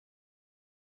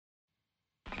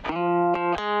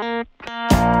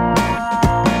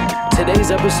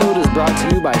Today's episode is brought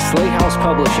to you by Slay House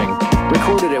Publishing,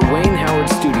 recorded at Wayne Howard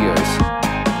Studios.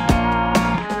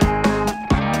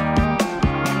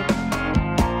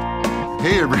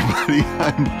 Hey everybody,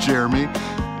 I'm Jeremy.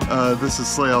 This is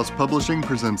Slay House Publishing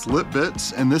presents Lit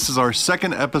Bits, and this is our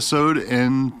second episode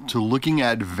into looking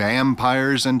at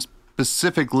vampires and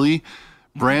specifically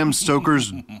Bram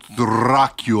Stoker's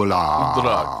Dracula.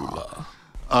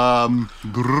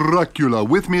 Dracula.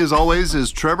 With me as always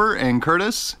is Trevor and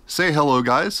Curtis. Say hello,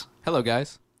 guys. Hello,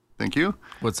 guys. Thank you.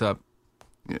 What's up?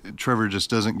 Yeah, Trevor just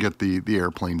doesn't get the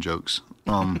airplane jokes.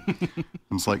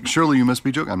 It's like, Shirley, you must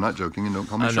be joking. I'm not joking, and don't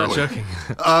call me Shirley.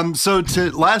 I'm not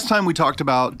joking. Last time we talked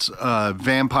about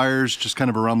vampires just kind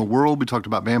of around the world. We talked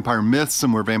about vampire myths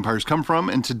and where vampires come from.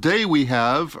 And today we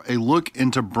have a look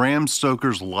into Bram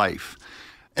Stoker's life.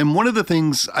 And one of the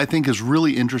things I think is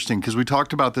really interesting, because we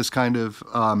talked about this kind of,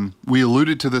 we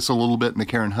alluded to this a little bit in the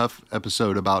Karen Huff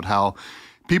episode about how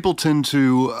people tend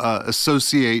to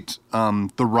associate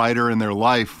the writer and their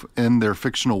life in their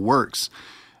fictional works.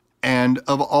 And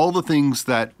of all the things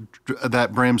that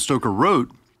Bram Stoker wrote,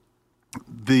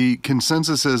 the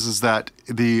consensus is that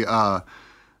the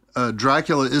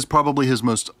Dracula is probably his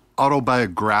most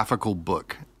autobiographical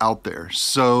book out there.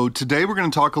 So today we're going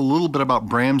to talk a little bit about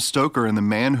Bram Stoker and the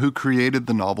man who created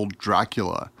the novel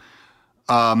Dracula.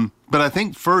 But I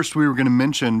think first we were going to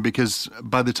mention, because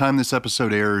by the time this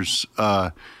episode airs,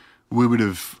 we would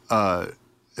have,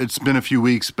 it's been a few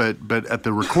weeks, but at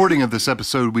the recording of this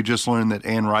episode, we just learned that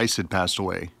Anne Rice had passed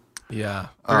away. Yeah,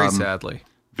 very sadly.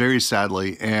 Very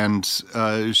sadly. And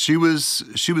she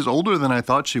was older than I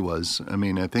thought she was. I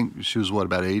mean, I think she was, what,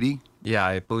 about 80? Yeah,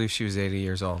 I believe she was 80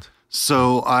 years old.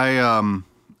 So I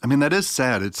mean, that is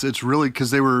sad. It's really, because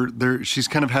they were there. She's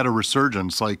kind of had a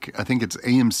resurgence. Like, I think it's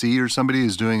AMC or somebody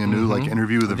is doing a new like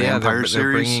interview with the vampire series.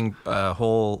 They're bringing a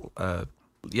whole, a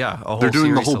whole. They're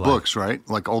doing the series whole books, right?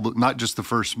 Like not just the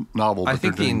first novel. But I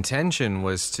think the intention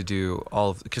was to do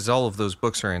because all of those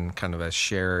books are in kind of a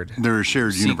shared. They're a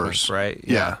shared sequence, universe, right?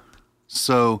 Yeah.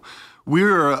 So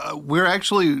we're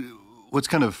actually, what's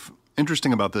kind of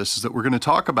interesting about this is that we're going to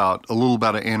talk about a little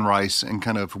about Anne Rice and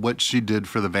kind of what she did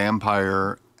for the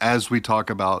vampire as we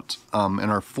talk about in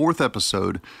our fourth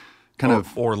episode,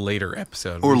 or later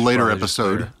episode, where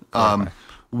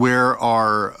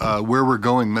we're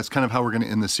going. That's kind of how we're going to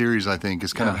end the series, I think,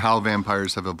 is kind of how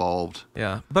vampires have evolved.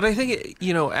 Yeah. But I think,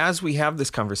 as we have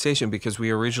this conversation, because we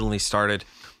originally started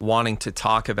wanting to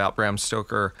talk about Bram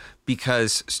Stoker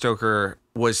because Stoker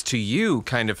was to you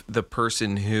kind of the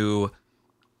person who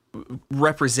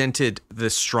represented the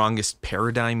strongest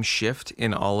paradigm shift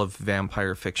in all of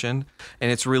vampire fiction.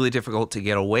 And it's really difficult to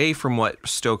get away from what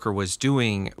Stoker was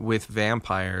doing with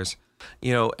vampires.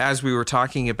 As we were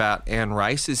talking about Anne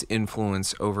Rice's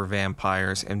influence over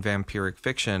vampires and vampiric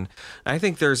fiction, I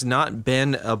think there's not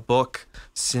been a book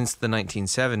since the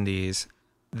 1970s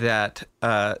that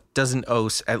doesn't owe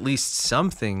at least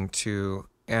something to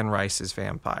Anne Rice's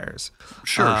vampires.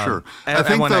 Sure. I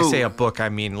think when I say a book, I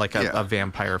mean like a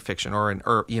vampire fiction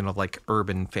or like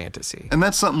urban fantasy. And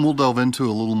that's something we'll delve into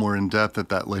a little more in depth at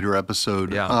that later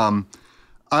episode. Yeah.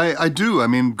 I do. I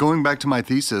mean, going back to my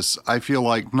thesis, I feel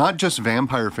like not just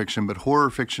vampire fiction, but horror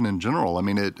fiction in general. I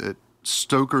mean,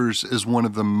 Stoker's is one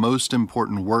of the most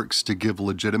important works to give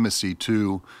legitimacy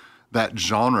to that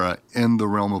genre in the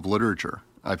realm of literature,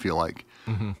 I feel like.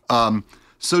 Mm-hmm.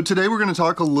 So today we're going to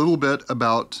talk a little bit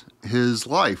about his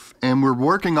life, and we're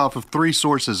working off of three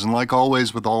sources. And like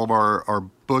always with all of our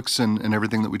books and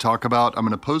everything that we talk about, I'm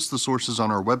going to post the sources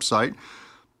on our website.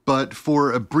 But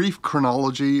for a brief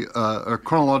chronological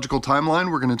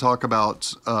timeline, we're going to talk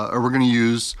about, or we're going to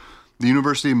use the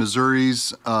University of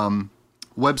Missouri's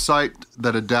website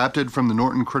that adapted from the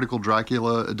Norton Critical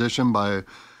Dracula edition by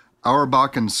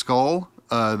Auerbach and Skull.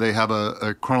 They have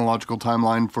a chronological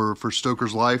timeline for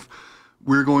Stoker's life.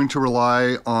 We're going to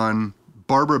rely on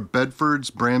Barbara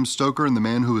Bedford's Bram Stoker and the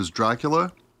Man Who Is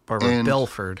Dracula. Barbara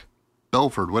Belford.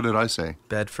 Belford, what did I say?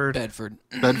 Bedford?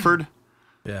 Bedford?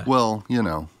 Yeah. Well,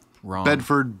 Wrong.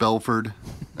 Bedford, Belford.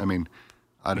 I mean,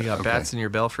 I don't know. You got bats in your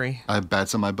belfry? I have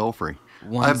bats in my belfry.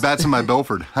 I have bats in my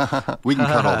Belford. We can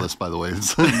cut all this, by the way.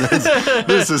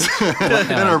 This is,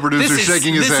 and our producer's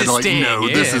shaking his head like, no,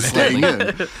 this is staying in.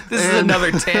 This is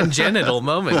another tangential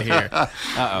moment here.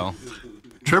 Uh-oh.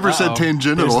 Trevor said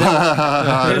tangential.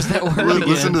 There's that word again.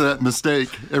 Listen to that mistake,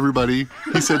 everybody.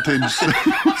 He said tangential.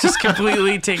 Just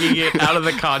completely taking it out of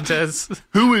the context.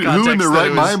 Who in Context their that right it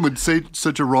was- mind would say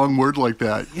such a wrong word like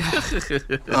that?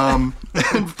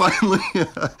 And finally,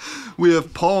 we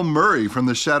have Paul Murray from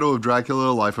The Shadow of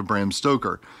Dracula, Life of Bram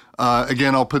Stoker.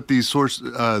 Again, I'll put these sources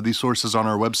on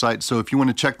our website, so if you want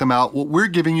to check them out. What we're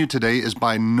giving you today is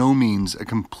by no means a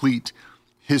complete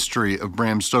history of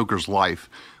Bram Stoker's life.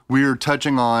 We're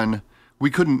touching on. We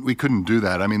couldn't do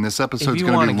that. I mean, this If episode's you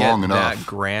going to want be to long get enough. that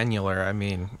granular, I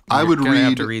mean, I you're would gonna have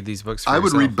read- to read these books. For I would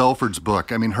yourself. read Belford's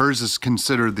book. I mean, hers is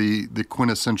considered the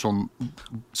quintessential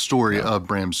story of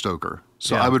Bram Stoker.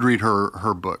 So Yeah. I would read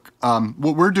her book.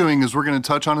 What we're doing is we're going to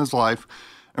touch on his life,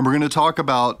 and we're going to talk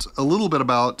about a little bit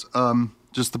about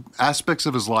just the aspects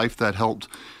of his life that helped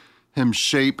him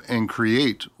shape and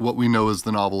create what we know as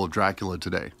the novel of Dracula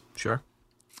today. Sure.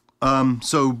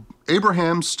 So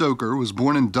Abraham Stoker was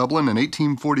born in Dublin in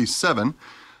 1847.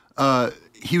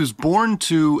 He was born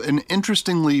to an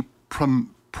interestingly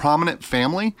prominent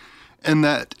family, and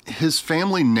that his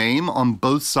family name on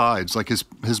both sides, like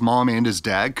his mom and his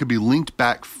dad, could be linked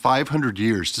back 500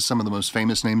 years to some of the most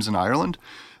famous names in Ireland.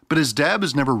 But his dad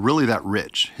was never really that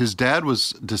rich. His dad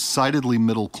was decidedly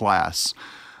middle class.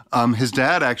 His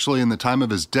dad actually, in the time of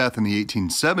his death in the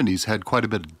 1870s, had quite a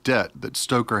bit of debt that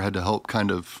Stoker had to help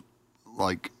kind of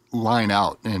like line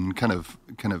out and kind of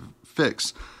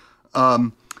fix.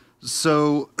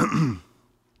 So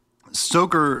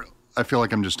Stoker, I feel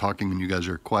like I'm just talking and you guys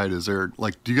are quiet. Is there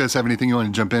do you guys have anything you want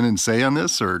to jump in and say on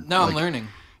this, or No, I'm learning.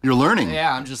 You're learning.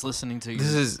 Yeah, I'm just listening to you.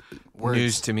 This is Words.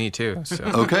 news to me too. So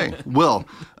Okay. Well,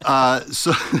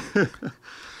 so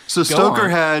Stoker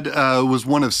on. was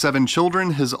one of 7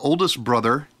 children. His oldest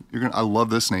brother, I love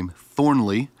this name,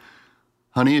 Thornley.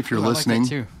 Honey, if you're Ooh, I like listening, that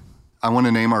too. I want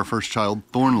to name our first child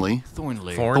Thornley.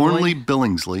 Thornley. Thornley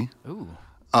Billingsley. Ooh.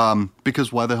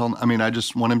 Because why the hell? I mean, I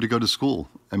just want him to go to school.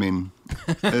 I mean,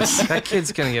 it's, that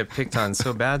kid's gonna get picked on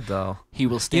so bad, though. He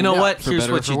will stand You know up what? for Here's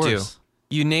better or what for you do. worse.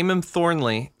 You name him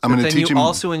Thornley, I'm but gonna then teach you him-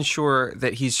 also ensure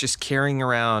that he's just carrying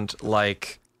around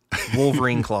like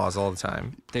Wolverine claws all the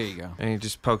time, There you go. and he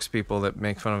just pokes people that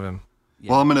make fun of him.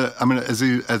 well, I'm gonna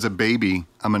as a baby,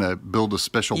 I'm gonna build a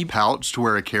special pouch to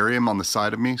where I carry him on the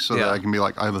side of me, so that Yeah. I can be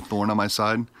like, I have a thorn on my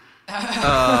side.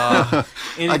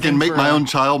 Anything I can make for, my own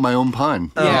child my own pun.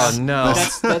 Yes. Oh no!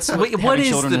 That's what, Wait, having what is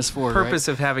children the is for, purpose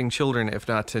of having children if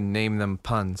not to name them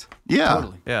puns? Yeah.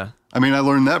 Totally. Yeah. I mean, I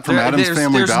learned that from Adam's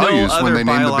Family there's Values no when other they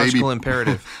named the baby. biological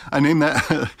imperative. I named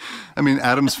that. I mean,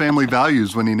 Adam's Family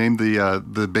Values when he named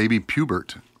the baby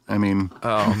Pubert. I mean,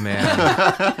 Oh man!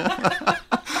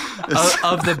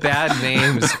 of the bad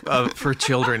names for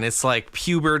children, it's like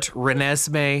Pubert,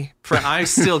 Renesmee. I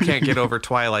still can't get over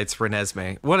Twilight's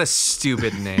Renesmee. What a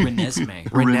stupid name. Renesmee.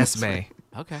 Renesmee.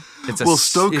 Okay. It's a Well,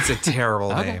 Stoker- it's a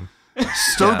terrible name.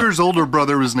 Stoker's older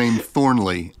brother was named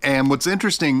Thornley. And what's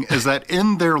interesting is that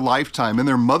in their lifetime, in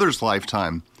their mother's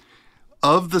lifetime,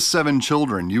 of the 7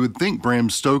 children, you would think Bram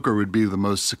Stoker would be the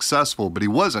most successful, but he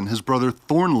wasn't. His brother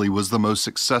Thornley was the most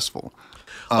successful.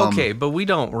 Okay, but we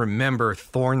don't remember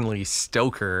Thornley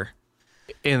Stoker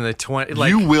in the 20. Like,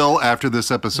 You will after this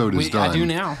episode is done. I do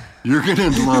now. You're going to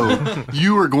know.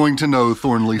 You are going to know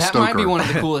Thornley That Stoker. might be one of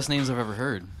the coolest names I've ever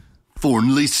heard.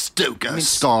 Thornley Stoker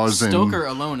stars in. Stoker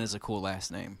alone is a cool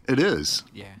last name. It is.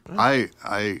 Yeah. I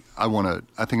want to.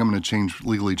 I think I'm going to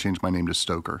legally change my name to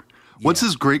Stoker. What's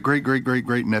his great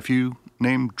nephew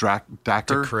name? Dacker.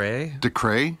 Decray?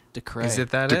 Decray. Decray. Is it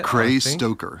that Decray it?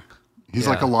 Stoker. He's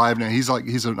Yeah. like alive now. He's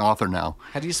an author now.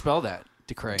 How do you spell that?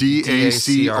 Decray.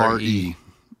 Dacre.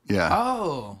 Yeah.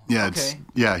 Oh. Yeah. Okay.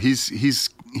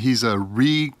 He's a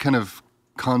kind of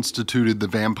constituted the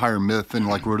vampire myth and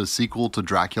like wrote a sequel to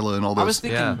Dracula and all those. I was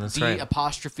thinking Yeah, that's right.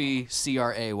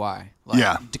 D''Cray. Like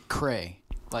Yeah. Decray.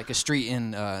 Like a street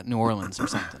in New Orleans or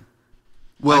something.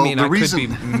 Well, I mean, the I reason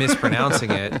could be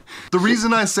mispronouncing it. the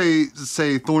reason I say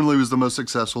Thornley was the most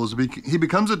successful is he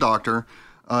becomes a doctor.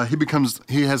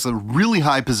 He has a really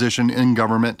high position in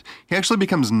government. He actually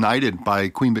becomes knighted by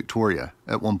Queen Victoria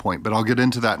at one point, but I'll get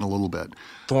into that in a little bit.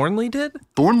 Thornley did?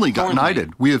 Thornley got Thornley.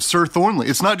 knighted. We have Sir Thornley.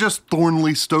 It's not just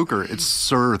Thornley Stoker. It's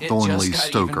Sir It Thornley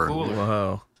just got even Stoker. cooler.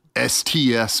 Whoa.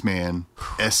 STS, man.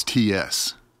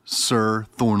 STS. Sir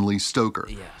Thornley Stoker.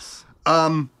 Yes.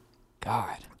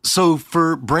 God. So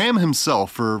for Bram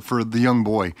himself, for the young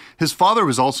boy, his father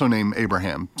was also named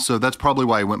Abraham. So that's probably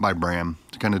why he went by Bram,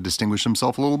 to kind of distinguish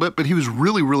himself a little bit. But he was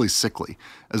really, really sickly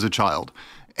as a child.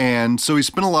 And so he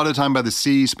spent a lot of time by the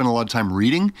sea, spent a lot of time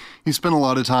reading. He spent a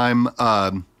lot of time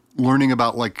learning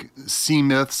about like sea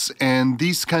myths, and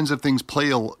these kinds of things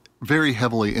play very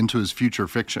heavily into his future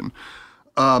fiction.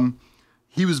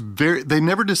 he was they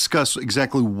never discuss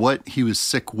exactly what he was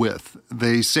sick with.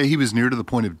 They say he was near to the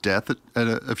point of death at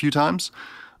a few times.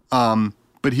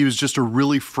 But he was just a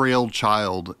really frail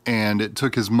child, and it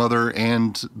took his mother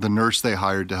and the nurse they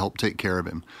hired to help take care of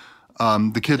him.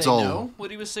 The kids They know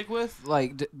what he was sick with?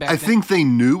 Like, back I then? think they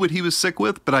knew what he was sick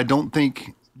with, but I don't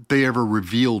think they ever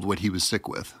revealed what he was sick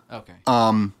with. Okay.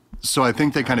 So I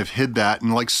think they kind of hid that,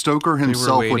 and like Stoker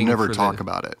himself would waiting never for talk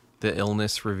about it. The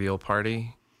illness reveal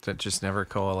party that just never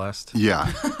coalesced.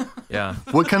 Yeah. Yeah.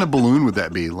 What kind of balloon would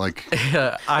that be? Like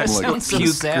I sounds so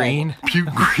puke sad. green. puke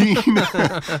green?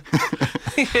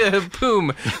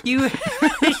 Boom. You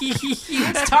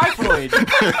It's typhoid.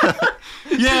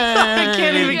 Yeah. I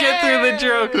can't even get through the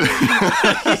joke.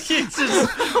 It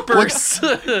just bursts.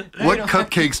 What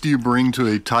cupcakes do you bring to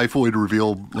a typhoid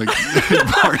reveal like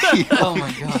party? Oh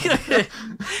my god.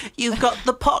 You've got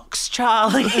the pox,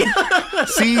 Charlie.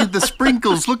 See, the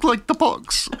sprinkles look like the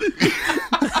pox.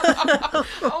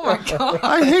 Oh my god.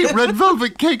 I hate red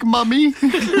velvet cake, Mummy.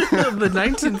 The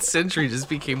 19th century just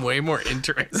became way more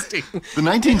interesting. The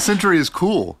 19th century is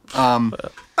cool. And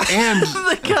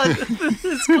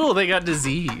It's cool. They got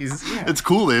disease. it's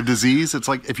cool. They have disease. It's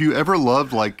like if you ever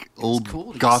loved like old cool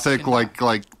to get Gothic, sick and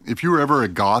like if you were ever a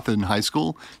goth in high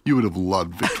school, you would have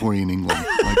loved Victorian England.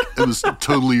 Like it was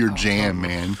totally your jam,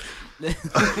 man.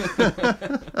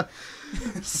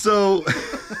 So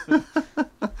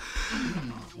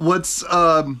what's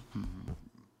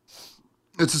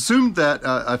it's assumed that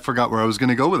I forgot where I was going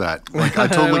to go with that. Like I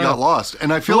totally got lost,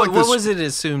 and I feel like What this. was it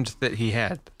assumed that he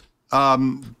had?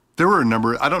 There were a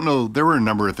number. I don't know. There were a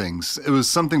number of things. It was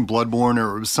something bloodborne,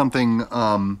 or it was something.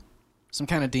 Some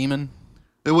kind of demon.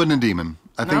 It wasn't a demon.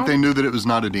 I think No? they knew that it was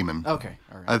not a demon. Okay.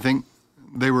 All right. I think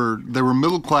they were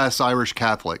middle class Irish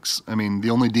Catholics. I mean, the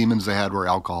only demons they had were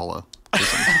alcoholism.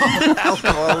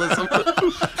 Alcoholism.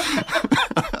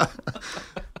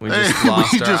 We just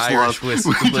lost we our just Irish lost,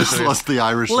 listeners. we just lost the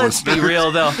Irish Let's be listeners.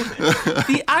 real, though.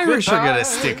 The Irish are going to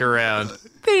stick around.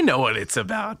 They know what it's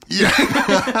about. Yeah.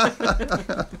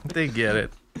 They get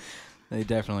it. They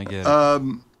definitely get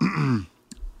it.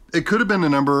 It could have been a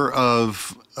number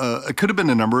of. It could have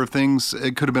been a number of things.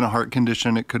 It could have been a heart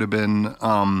condition. It could have been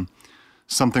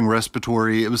something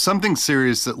respiratory. It was something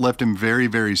serious that left him very,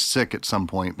 very sick at some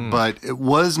point. But it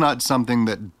was not something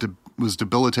that was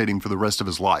debilitating for the rest of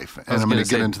his life. And I'm going gonna to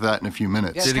get say- into that in a few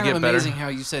minutes. Yeah, it's Did it kind of get better? amazing how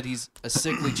you said he's a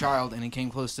sickly child and he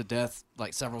came close to death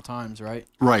like several times, right?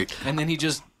 Right. And then he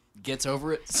just gets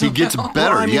over it. He gets somehow.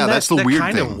 better. Well, I mean, yeah, that's the that weird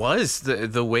kind thing. of was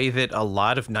the way that a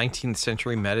lot of 19th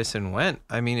century medicine went.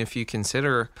 I mean, if you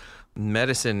consider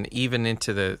medicine even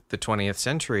into the 20th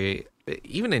century,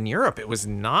 even in Europe, it was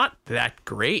not that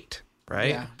great, right?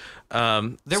 Yeah.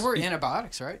 There were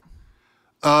antibiotics, right?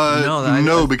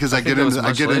 No, because I think get that was into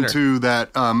I much get later. into that.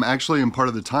 Actually, in part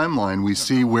of the timeline, we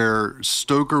see where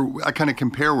Stoker. I kind of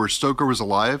compare where Stoker was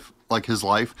alive, like his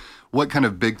life. What kind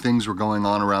of big things were going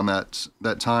on around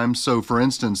that time? So, for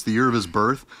instance, the year of his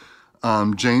birth,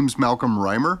 James Malcolm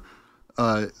Reimer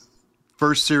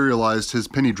first serialized his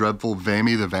penny dreadful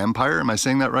Vamy the Vampire. Am I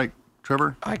saying that right,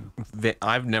 Trevor?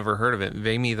 I've never heard of it.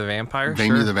 Vamy the Vampire?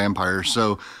 Vamy Sure. the Vampire.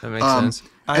 So That makes sense.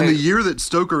 And the year that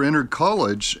Stoker entered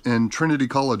college in Trinity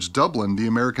College, Dublin, the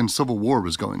American Civil War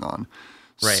was going on.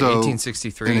 Right, So,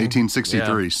 1863. In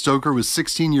 1863. Yeah. Stoker was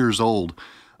 16 years old.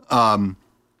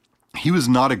 He was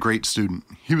not a great student.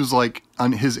 He was like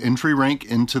on his entry rank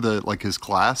into his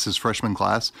class, his freshman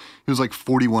class, he was like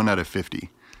 41 out of 50.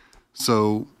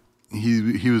 So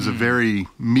he was a very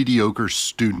mediocre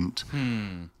student.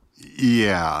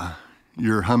 Yeah.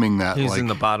 You're humming that He's like in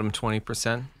the bottom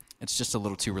 20%. It's just a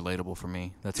little too relatable for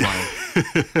me. That's why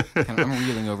I'm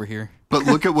reeling over here. But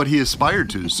look at what he aspired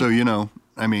to. So,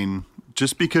 I mean,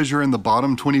 just because you're in the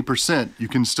bottom 20%, you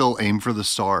can still aim for the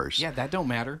stars. Yeah, that don't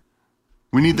matter.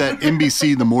 We need that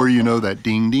NBC, the more you know, that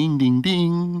ding, ding, ding,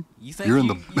 ding. You think You're you, in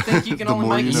the- you think you can the only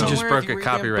more make you it know. somewhere You just if broke you a read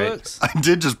damn copyright. books? I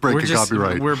did just break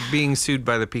copyright. We're being sued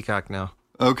by the Peacock now.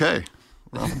 Okay.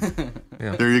 Well,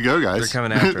 there you go, guys. They're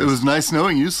coming after It us. was nice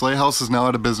knowing you. Slay House is now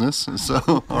out of business.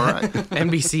 So, all right.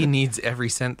 NBC needs every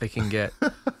cent they can get.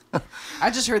 I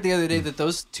just heard the other day that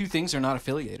those two things are not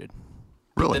affiliated.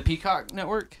 Really? The Peacock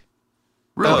Network.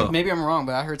 Really? Oh. Maybe I'm wrong,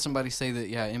 but I heard somebody say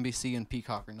that NBC and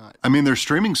Peacock are not. I mean, their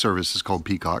streaming service is called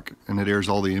Peacock, and it airs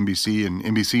all the NBC and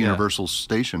NBC Universal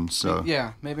stations. So,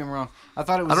 Yeah, maybe I'm wrong. I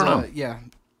thought it was. I don't know. Yeah,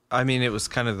 I mean, it was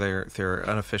kind of their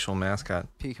unofficial mascot.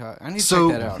 Peacock. I need to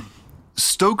So- check that out.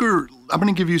 Stoker, I'm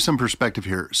going to give you some perspective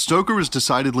here. Stoker was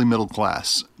decidedly middle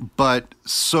class, but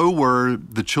so were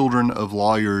the children of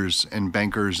lawyers and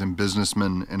bankers and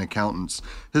businessmen and accountants.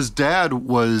 His dad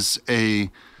was he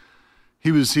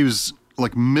was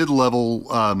like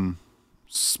mid-level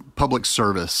public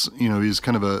service. You know, he's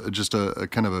kind of a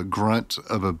kind of a grunt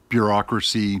of a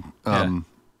bureaucracy.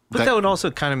 But that would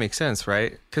also kind of make sense,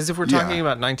 right? Because if we're talking Yeah.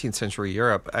 about 19th century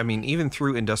Europe, I mean, even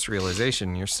through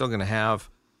industrialization, you're still going to have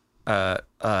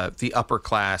the upper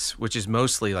class, which is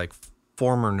mostly like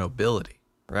former nobility,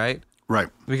 right? Right.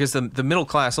 Because the middle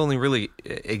class only really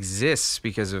exists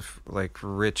because of like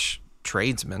rich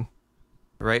tradesmen,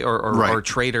 right? Or Right.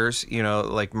 traders, you know,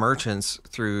 like merchants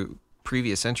through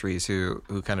previous centuries who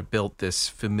kind of built this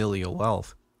familial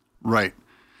wealth. Right.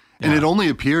 And it only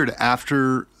appeared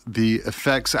after the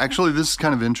effects. Actually, this is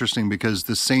kind of interesting because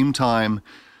the same time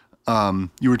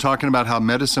you were talking about how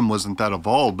medicine wasn't that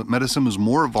evolved, but medicine was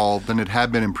more evolved than it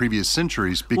had been in previous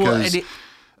centuries because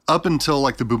up until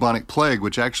like the bubonic plague,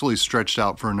 which actually stretched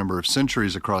out for a number of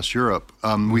centuries across Europe,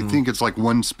 we think it's like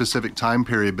one specific time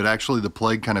period, but actually the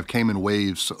plague kind of came in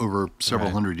waves over several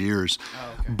hundred years.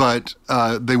 But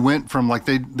they went from like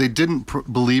they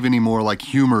didn't believe anymore like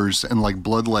humors and like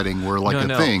bloodletting were like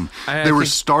a thing. They were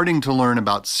starting to learn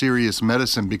about serious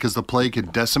medicine because the plague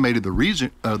had decimated the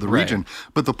region,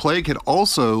 but the plague had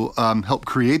also helped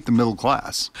create the middle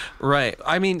class. Right.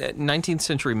 I mean, 19th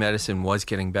century medicine was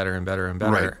getting better and better and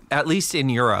better. Right. At least in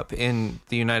Europe. In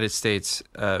the United States,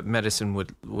 medicine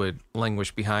would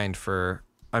languish behind for,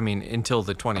 I mean, until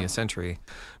the 20th century.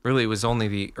 Really, it was only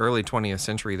the early 20th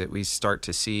century that we start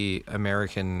to see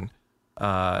American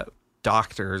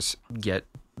doctors get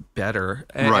better.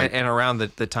 And around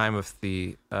the time of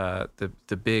the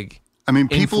big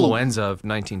influenza of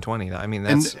 1920. I mean,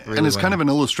 that's really and it's kind of an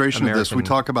illustration of this. We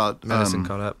talk about medicine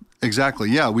caught up. Exactly.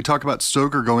 Yeah, we talk about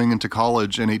Stoker going into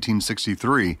college in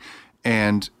 1863.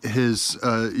 And his,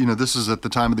 this is at the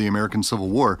time of the American Civil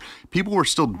War. People were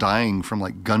still dying from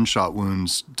like gunshot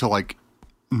wounds to like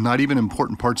not even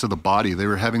important parts of the body. They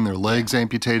were having their legs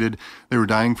amputated. They were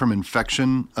dying from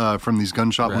infection from these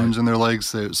gunshot wounds in their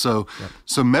legs. So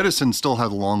medicine still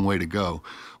had a long way to go.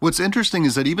 What's interesting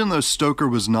is that even though Stoker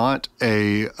was not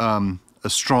a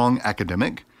strong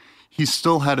academic, he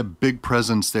still had a big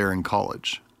presence there in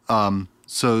college.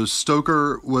 So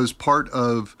Stoker was part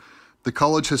of the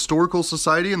College Historical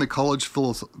Society and the College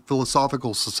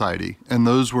Philosophical Society, and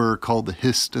those were called the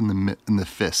Hist and the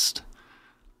Fist.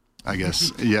 I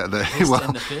guess, yeah. and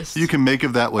the Fist? You can make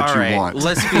of that what you want.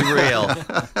 Let's be real.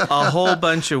 A whole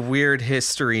bunch of weird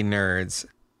history nerds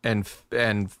and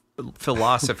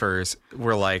philosophers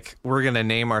were like, we're gonna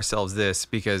name ourselves this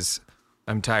because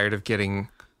I'm tired of getting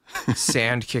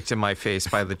sand kicked in my face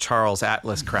by the Charles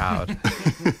Atlas crowd,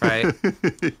 right?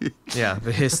 Yeah,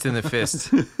 the Hist and the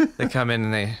Fist. They come in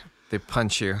and they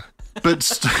punch you.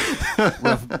 But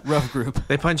rough group.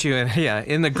 They punch you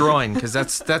in the groin because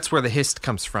that's where the hist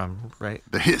comes from, right?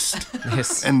 The hist,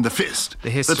 hist. and the fist. The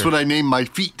hister. That's what I named my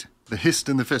feet. The hist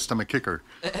and the fist. I'm a kicker.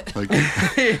 Like,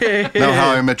 now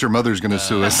How I Met Your Mother's going to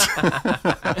sue us.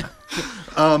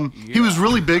 He was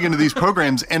really big into these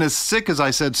programs, and as sick as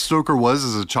I said Stoker was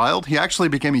as a child, he actually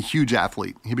became a huge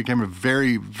athlete. He became a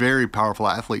very, very powerful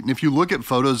athlete. And if you look at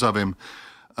photos of him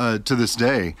to this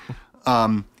day,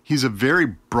 he's a very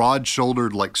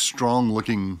broad-shouldered, like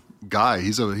strong-looking guy.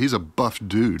 He's a buff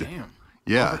dude. Damn.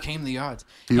 Yeah. Overcame the odds.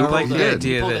 He like the did.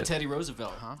 idea He pulled a that Teddy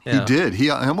Roosevelt, huh? He did. He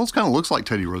almost kind of looks like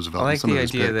Teddy Roosevelt. I like in some the of his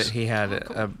idea pics. that he had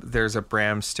there's a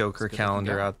Bram Stoker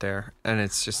calendar out there, and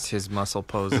it's just his muscle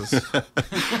poses.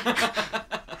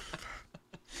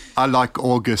 I like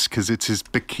August because it's his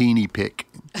bikini pic.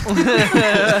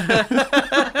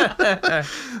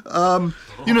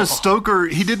 Stoker,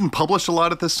 he didn't publish a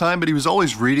lot at this time, but he was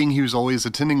always reading. He was always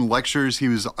attending lectures. He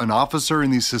was an officer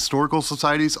in these historical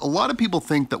societies. A lot of people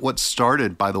think that what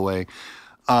started, by the way,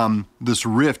 this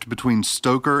rift between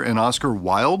Stoker and Oscar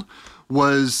Wilde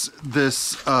was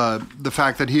this, the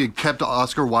fact that he had kept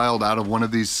Oscar Wilde out of one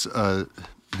of these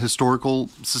historical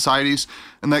societies,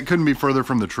 and that couldn't be further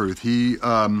from the truth. He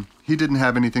didn't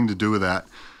have anything to do with that.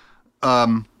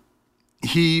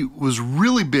 He was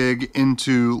really big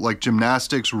into like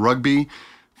gymnastics, rugby.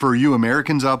 For you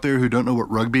Americans out there who don't know what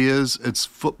rugby is, it's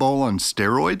football on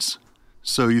steroids.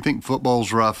 So you think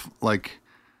football's rough, like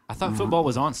I thought football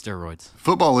was on steroids.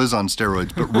 football is on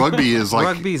steroids, but rugby is like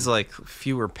Rugby's like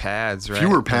fewer pads, right?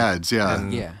 fewer pads, yeah.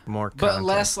 And Yeah. more But contact.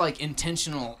 less like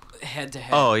intentional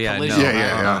head-to-head Oh, yeah, no. collision.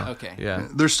 Yeah. Okay. Yeah.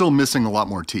 They're still missing a lot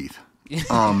more teeth.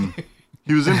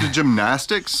 He was into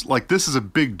gymnastics. Like, this is a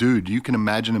big dude. You can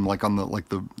imagine him like on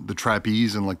the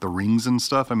trapeze and like the rings and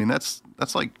stuff. I mean, that's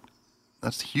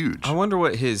huge. I wonder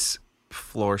what his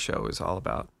floor show is all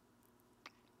about.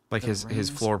 Like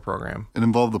his floor program. It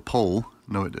involved the pole.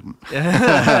 No, it didn't. We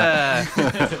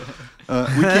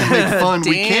can't make fun.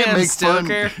 We can't make fun.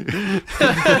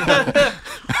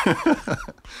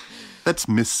 That's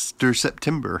Mr.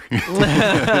 September.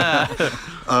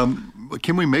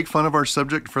 Can we make fun of our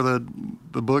subject for the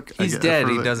book? He's dead.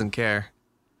 He doesn't care.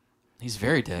 He's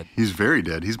very dead. He's very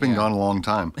dead. He's been Yeah. gone a long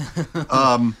time.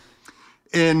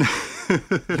 And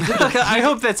I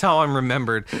hope that's how I'm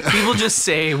remembered. People just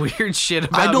say weird shit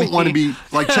about me. I don't want to be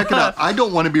like, check it out. I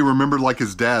don't want to be remembered like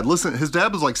his dad. Listen, his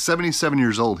dad was like 77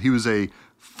 years old. He was a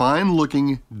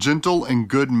fine-looking, gentle, and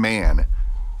good man,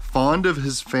 fond of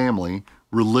his family,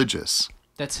 religious.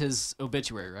 That's his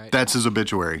obituary, right? That's his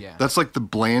obituary. Yeah. That's like the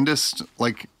blandest,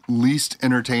 like least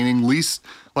entertaining, least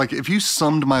like if you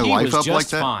summed my he life was up just like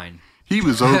that, fine. he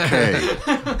was okay.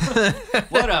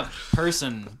 What a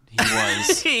person he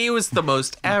was. He was the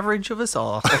most average of us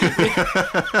all.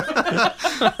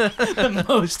 The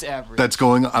most average. That's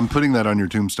going. I'm putting that on your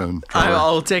tombstone. Trevor.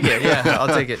 I'll take it. Yeah, I'll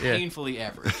take it. Yeah. Painfully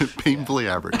average. Painfully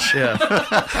average. Yeah.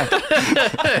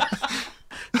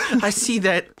 I see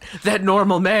that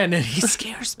normal man and he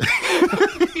scares me.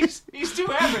 He's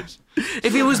too average.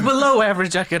 If he was below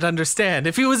average, I could understand.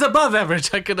 If he was above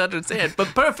average, I could understand. But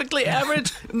perfectly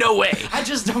average, no way. I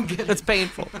just don't get That's it.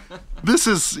 painful. This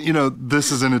is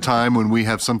in a time when we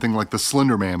have something like the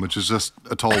Slender Man, which is just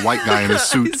a tall white guy in a I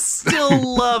suit.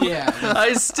 still love. Yeah.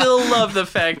 I still love the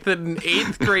fact that an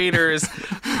 8th grader's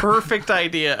perfect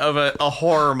idea of a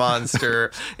horror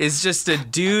monster is just a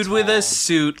dude with a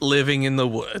suit living in the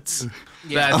woods.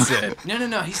 Yeah. That's it.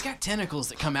 No. He's got tentacles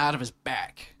that come out of his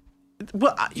back.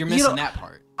 Well, You're missing that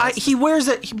part. He wears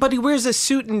a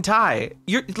suit and tie.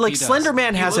 You're like He does. Slender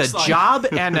Man He has looks a like- job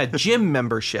and a gym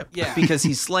membership. Yeah. Because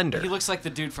he's slender. He looks like the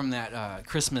dude from that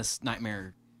Christmas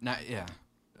Nightmare. Nightmare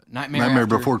Nightmare After-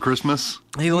 Before Christmas.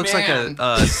 He looks Man.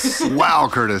 like Wow,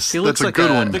 Curtis, looks that's a like good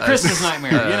a- one. The Christmas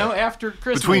Nightmare, after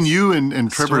Christmas. Between you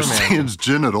and Trevor Storm Sands'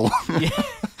 genital,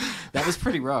 That was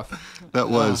pretty rough. that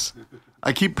was.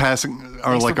 I keep passing,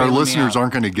 or Thanks like for our bailing me listeners out.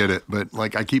 aren't going to get it, but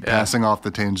like I keep passing off the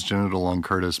tangential on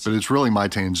Curtis, but it's really my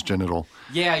tangential.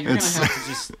 Yeah, you're going to It's- have to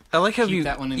just I like how keep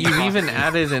that one in you've your even pocket.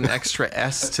 added an extra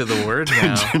S to the word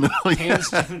now.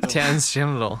 tangential.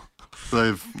 Tangential.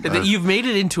 I've, You've made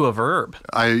it into a verb.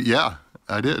 I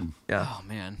did. Yeah. Oh,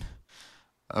 man.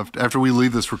 After we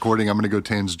leave this recording, I'm going to go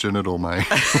tangential my.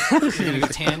 You're going to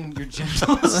tan your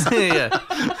genitals? Yeah.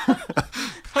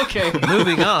 Okay.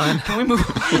 Moving on. Can we move?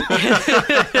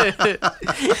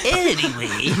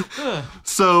 Anyway.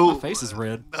 So Face is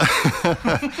red.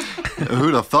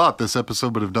 who'd have thought this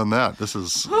episode would have done that? This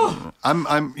is. I'm.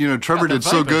 Trevor Got the did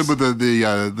so good vibes.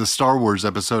 with the Star Wars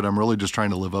episode. I'm really just trying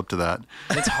to live up to that.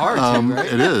 It's hard to,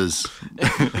 right? It is.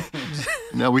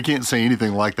 No, we can't say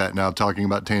anything like that now. Talking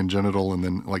about tangential and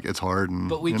then like it's hard and.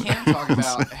 But we can talk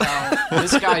about how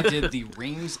this guy did the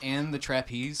rings and the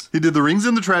trapeze. He did the rings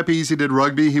and the trapeze. He did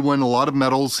rugby. He won a lot of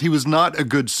medals. He was not a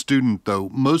good student, though.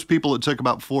 Most people, it took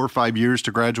about 4 or 5 years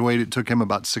to graduate. It took him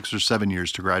about 6 or 7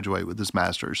 years to graduate with his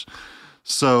master's.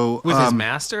 So, With his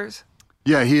master's?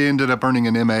 yeah, he ended up earning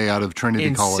an MA out of Trinity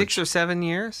In College. 6 or 7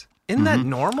 years? Isn't that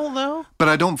normal, though? But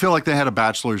I don't feel like they had a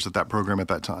bachelor's at that program at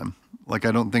that time. Like,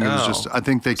 I don't think it was just, I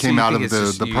think they So came you out think of it's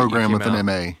just the you program came with an out.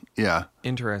 MA. Yeah.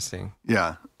 Interesting.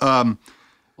 Yeah.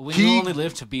 When He- you only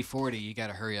live to be 40, you got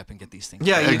to hurry up and get these things.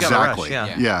 Yeah, you Exactly.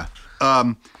 gotta rush.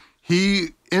 Yeah. He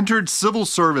entered civil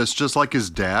service just like his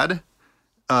dad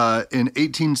in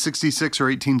 1866 or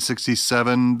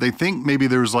 1867. They think maybe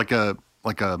there was like a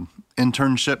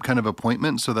internship kind of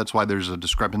appointment, so that's why there's a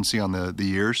discrepancy on the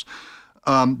years.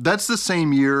 That's the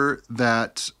same year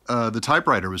that the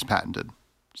typewriter was patented.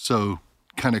 So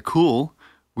kind of cool.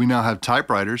 We now have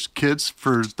typewriters. Kids,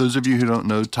 for those of you who don't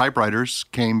know, typewriters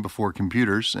came before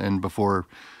computers and before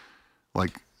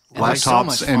like And they're so laptops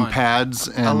much and fun. pads.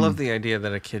 And I love the idea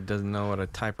that a kid doesn't know what a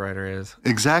typewriter is.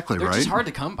 exactly They're right. just hard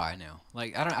to come by now.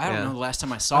 Like I don't Yeah. know the last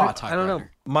time I saw a I typewriter. don't know.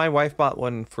 My wife bought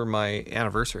one for my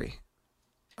anniversary.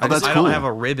 Oh, that's I cool. don't have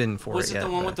a ribbon for Was it it yet.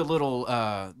 the one but with the little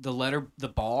the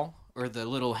ball or the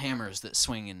little hammers that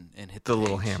swing and hit the the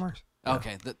little page? hammers?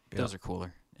 Okay, those are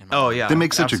cooler. in my Oh, mind. yeah. They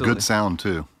make such a absolutely. good sound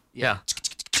too. Yeah,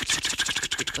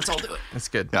 Let's all do it. that's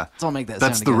good. Yeah. Let's all make that.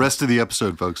 That's sound the together. rest of the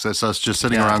episode, folks. That's us just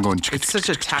sitting Yeah. around going. It's such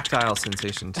a tactile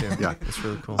sensation, too. Yeah. It's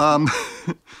really cool.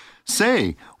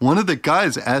 Say, one of the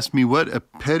guys asked me what a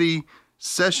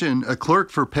clerk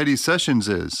for petty sessions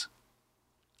is.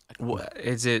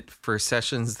 Is it for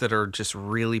sessions that are just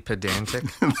really pedantic?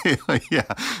 Yeah.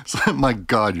 So, my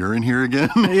God, you're in here again?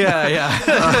 yeah.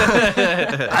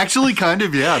 Actually, kind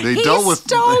of, yeah. They dealt with...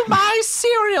 stole my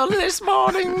cereal this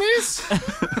morning, miss.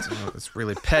 It's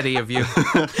really petty of you.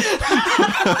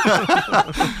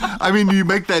 I mean, you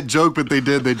make that joke, but they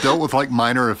dealt with like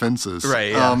minor offenses.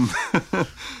 Right, yeah.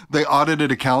 They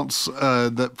audited accounts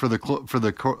that for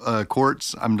the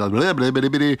courts.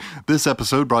 This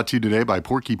episode brought to you today by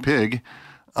Porky Pig.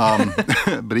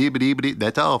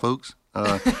 That's all, folks.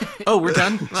 Oh, we're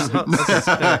done?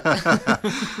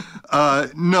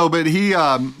 No, but he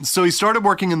so he started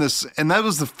working in this, and that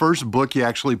was the first book he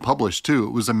actually published too.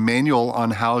 It was a manual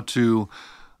on how to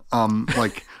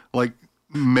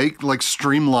make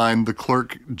streamline the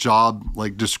clerk job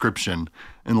description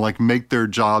and make their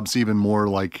jobs even more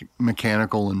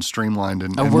mechanical and streamlined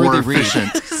and more efficient.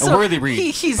 A worthy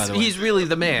read. He's really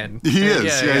the man. He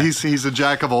is. Yeah. He's a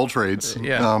jack of all trades.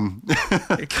 Yeah.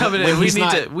 Coming in,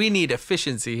 we need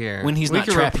efficiency here. When he's not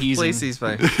can trapezing. replace these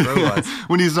by robots.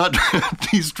 When he's not,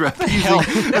 he's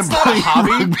trapezing. That's not a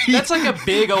hobby. That's like a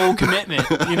big old commitment.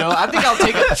 I think I'll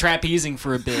take up trapezing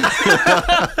for a bit.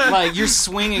 You're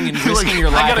swinging and risking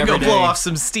your life. I gotta go every blow day. off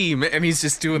some steam, and he's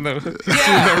just doing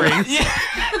the rings. Yeah.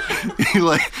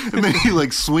 And then he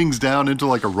swings down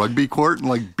into a rugby court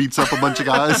and beats up a bunch of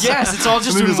guys. Yes, it's all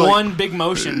just And in then he's one big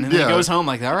motion, and then he goes home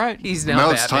all right. He's Now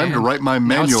it's time to write my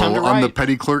manual time to on the write.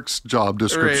 petty clerk's job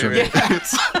description.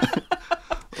 Right.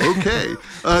 Okay.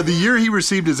 The year he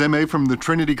received his MA from the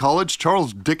Trinity College,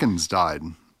 Charles Dickens died.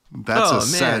 That's Oh, a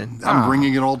sad. man. I'm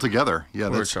bringing it all together. Yeah,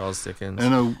 Poor that's Charles Dickens.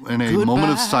 and a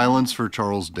moment of silence for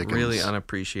Charles Dickens. Really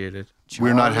unappreciated.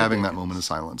 We're not having that moment of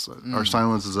silence. Our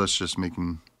silence is us just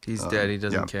making. He's dead. He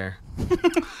doesn't care. We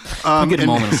get a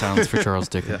moment of silence for Charles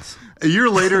Dickens. A year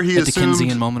later, he A Dickensian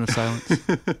assumed. moment of silence.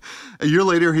 A year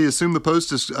later, he assumed the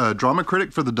post as drama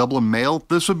critic for the Dublin Mail.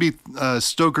 This would be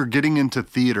Stoker getting into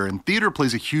theater, and theater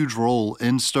plays a huge role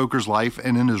in Stoker's life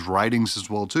and in his writings as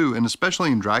well too, and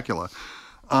especially in Dracula.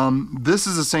 This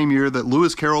is the same year that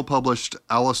Lewis Carroll published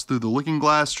Alice Through the Looking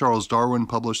Glass, Charles Darwin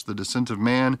published The Descent of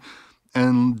Man,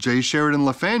 and J. Sheridan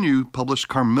Le Fanu published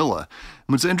Carmilla.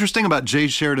 And what's interesting about J.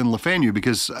 Sheridan Le Fanu,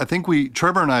 because I think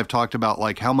Trevor and I have talked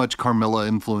about how much Carmilla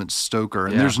influenced Stoker,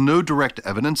 and there's no direct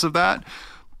evidence of that.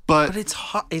 But it's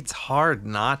hard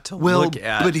not to Well, look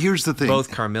at but here's the thing.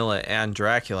 both Carmilla and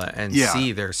Dracula and Yeah.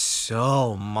 see there's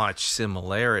so much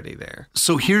similarity there.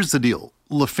 So here's the deal.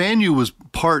 Le Fanu was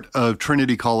part of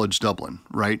Trinity College Dublin,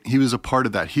 right? He was a part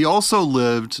of that. He also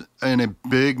lived in a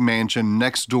big mansion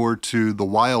next door to the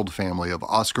Wilde family of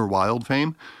Oscar Wilde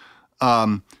fame.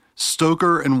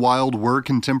 Stoker and Wilde were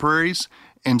contemporaries,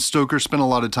 and Stoker spent a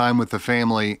lot of time with the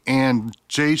family. And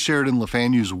J. Sheridan Le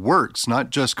Fanu's works,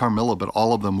 not just Carmilla, but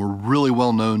all of them, were really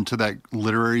well known to that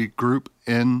literary group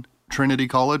in Trinity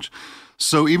College.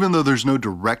 So even though there's no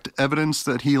direct evidence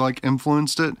that he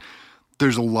influenced it,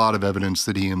 there's a lot of evidence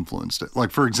that he influenced it.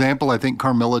 For example, I think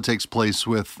Carmilla takes place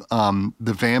with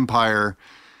the vampire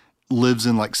lives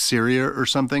in Syria or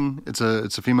something. It's a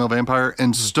female vampire.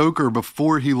 And Stoker,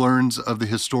 before he learns of the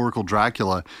historical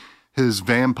Dracula, his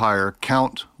vampire,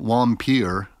 Count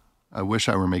Wampire, I wish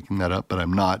I were making that up, but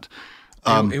I'm not.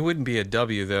 It wouldn't be a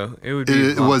W, though. It would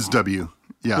be It was W.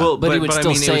 Yeah. Well, But he would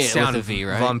still say it with sound a V,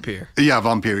 right? Vampire. Yeah,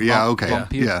 vampire. Yeah, okay.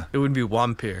 Vampire. Yeah. It wouldn't be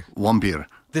Wampir. Wampire.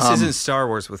 This isn't Star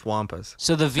Wars with Wampas.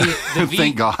 So the V,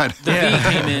 Thank God. The V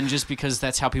came in just because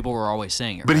that's how people were always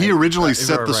saying it. But right? he originally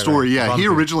set the right. story. Yeah, he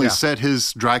Vampire. originally Yeah. set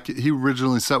his Dracula. He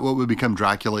originally set what would become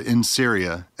Dracula in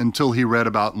Syria until he read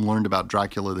about and learned about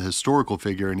Dracula, the historical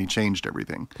figure, and he changed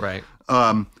everything. Right.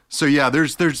 So yeah,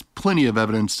 there's plenty of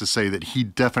evidence to say that he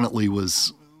definitely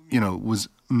was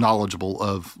knowledgeable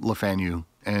of Le Fanu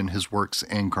and his works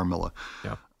and Carmilla.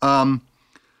 Yeah.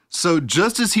 So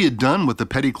just as he had done with the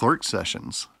petty clerk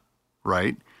sessions,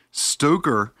 right?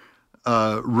 Stoker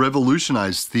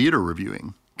revolutionized theater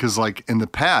reviewing because, in the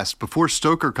past, before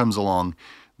Stoker comes along,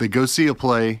 they go see a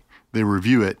play, they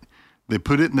review it, they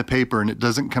put it in the paper, and it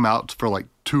doesn't come out for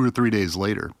 2 or 3 days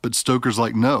later. But Stoker's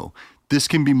no, this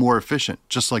can be more efficient,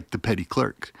 just like the petty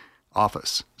clerk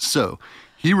office. So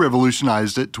he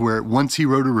revolutionized it to where once he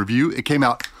wrote a review, it came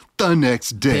out the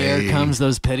next day. There comes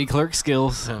those petty clerk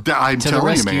skills. I'm to the telling you,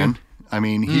 rescue. man. I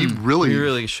mean, he We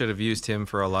really should have used him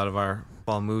for a lot of our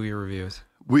fall movie reviews.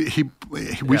 we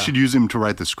should use him to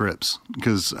write the scripts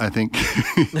because I think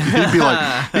he'd be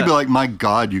like, my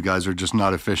God, you guys are just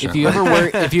not efficient. If you ever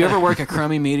work a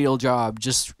crummy medial job,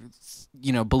 just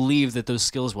believe that those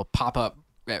skills will pop up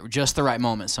at just the right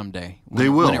moment someday. They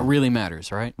will. When it really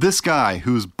matters, right? This guy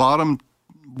who's bottom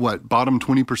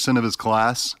 20% of his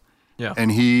class, Yeah.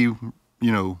 and he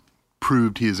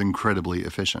proved he is incredibly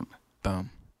efficient. Boom.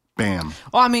 Bam.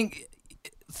 Well, I mean,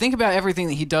 think about everything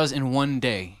that he does in one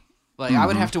day. Like, I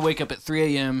would have to wake up at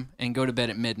 3 a.m. and go to bed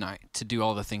at midnight to do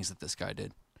all the things that this guy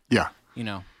did. Yeah. You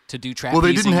know, to do trapezing. Well,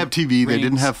 they didn't have TV. They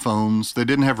didn't rings. have phones. They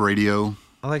didn't have radio.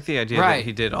 I like the idea Right. that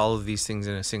he did all of these things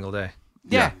in a single day.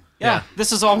 Yeah. Yeah.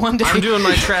 This is all one day. I'm doing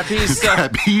my trapeze stuff.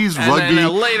 Trapeze, And rugby,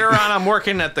 then later on, I'm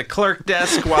working at the clerk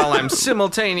desk while I'm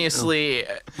simultaneously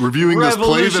reviewing this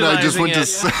play that I just went to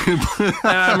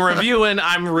revolutionizing see.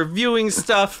 I'm reviewing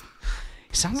stuff.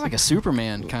 He sounds like a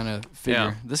Superman kind of figure.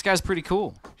 Yeah. This guy's pretty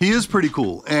cool. He is pretty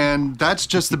cool, and that's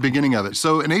just the beginning of it.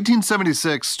 So in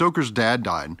 1876, Stoker's dad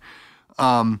died.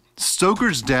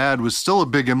 Stoker's dad was still a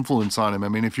big influence on him. I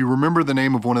mean, if you remember the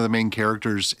name of one of the main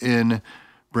characters in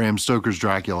Bram Stoker's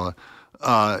Dracula,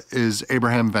 is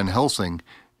Abraham Van Helsing.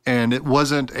 And it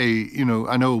wasn't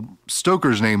I know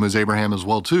Stoker's name was Abraham as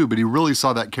well too, but he really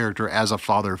saw that character as a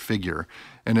father figure.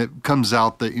 And it comes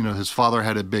out that, his father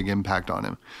had a big impact on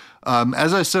him.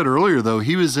 As I said earlier, though,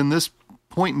 he was in this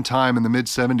point in time in the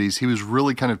mid-70s, he was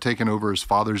really kind of taking over his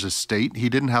father's estate. He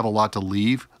didn't have a lot to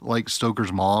leave, like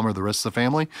Stoker's mom or the rest of the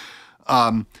family.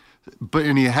 And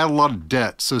he had a lot of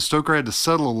debt. So Stoker had to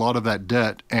settle a lot of that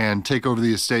debt and take over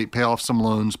the estate, pay off some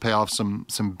loans, pay off some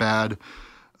bad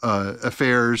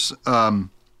affairs. Not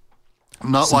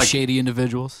Some like shady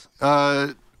individuals.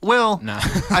 well, No.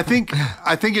 I think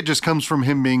it just comes from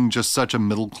him being just such a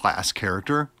middle class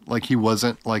character. Like he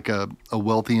wasn't like a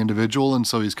wealthy individual, and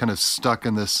so he's kind of stuck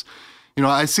in this.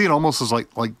 I see it almost as like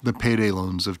the payday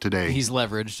loans of today. He's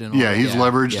leveraged. And all yeah, that. he's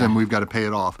leveraged, Yeah. and we've got to pay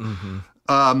it off.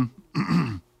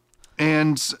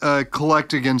 And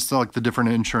collect against like the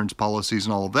different insurance policies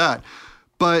and all of that.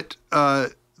 But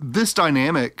this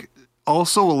dynamic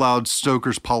also allowed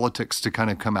Stoker's politics to kind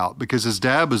of come out because his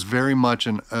dad was very much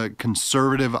a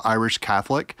conservative Irish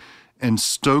Catholic, and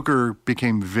Stoker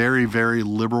became very, very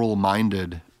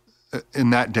liberal-minded in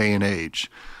that day and age.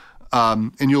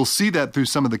 And you'll see that through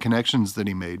some of the connections that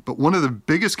he made. But one of the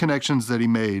biggest connections that he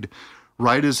made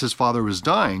right as his father was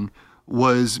dying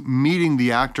was meeting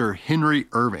the actor Henry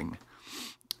Irving.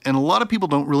 And a lot of people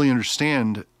don't really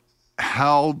understand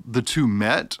how the two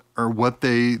met or what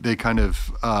they kind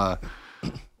of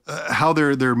how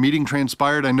their meeting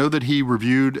transpired. I know that he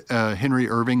reviewed Henry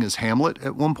Irving as Hamlet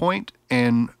at one point,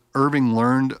 and Irving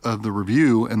learned of the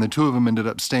review, and the two of them ended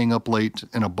up staying up late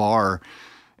in a bar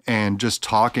and just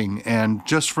talking. And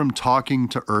just from talking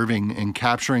to Irving and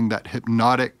capturing that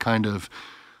hypnotic kind of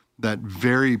that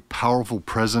very powerful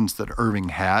presence that Irving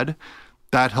had,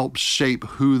 that helped shape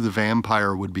who the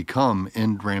vampire would become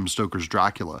in Bram Stoker's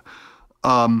Dracula.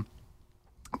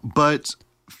 But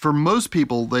for most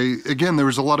people, there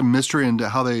was a lot of mystery into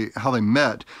how they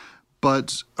met.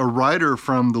 But a writer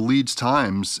from the Leeds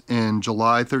Times in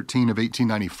July 13 of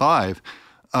 1895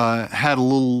 had a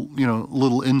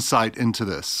little insight into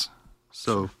this.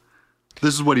 So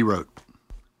this is what he wrote.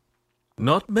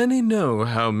 Not many know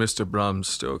how Mr. Bram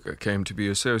Stoker came to be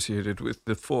associated with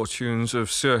the fortunes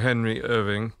of Sir Henry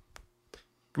Irving.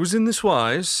 It was in this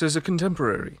wise, says a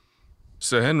contemporary.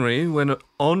 Sir Henry, when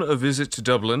on a visit to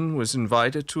Dublin, was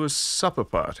invited to a supper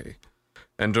party,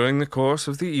 and during the course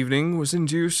of the evening was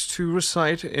induced to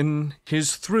recite in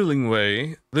his thrilling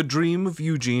way the dream of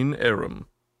Eugene Aram.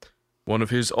 One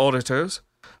of his auditors,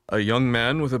 a young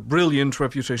man with a brilliant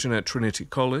reputation at Trinity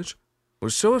College,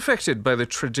 was so affected by the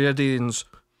tragedians.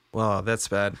 Wow, that's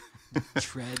bad.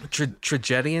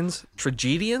 Tragedians?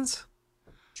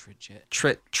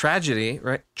 Tragedy,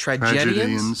 right?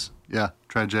 Tragedians? Yeah,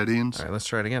 tragedians. All right, let's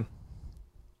try it again.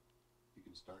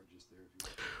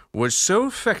 Was so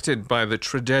affected by the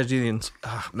tragedians.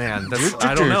 Oh, man,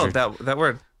 I don't know that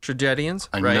word. Tragedians.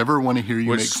 I right? never want to hear you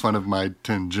Was- make fun of my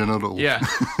tangential. Yeah,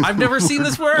 I've never seen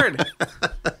this word.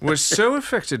 Was so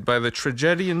affected by the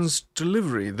tragedian's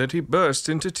delivery that he burst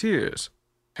into tears.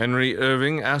 Henry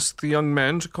Irving asked the young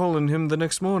man to call on him the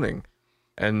next morning,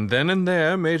 and then and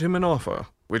there made him an offer,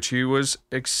 which he was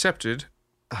accepted.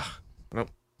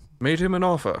 Made him an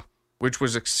offer, which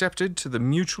was accepted to the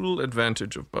mutual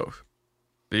advantage of both.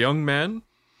 The young man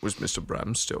was Mr.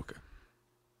 Bram Stoker.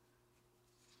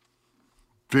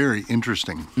 Very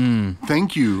interesting.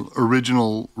 Thank you,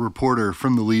 original reporter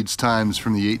from the Leeds Times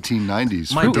from the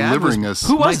 1890s, for delivering us.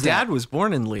 My dad was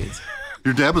born in Leeds.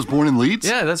 Your dad was born in Leeds?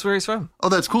 Yeah, that's where he's from. Oh,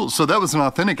 that's cool. So that was an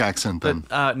authentic accent then.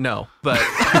 No, but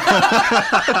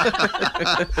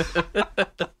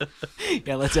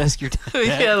Yeah, let's ask your dad.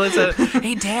 yeah, let's.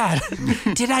 Hey, Dad.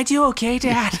 Did I do okay,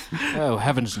 Dad? Oh,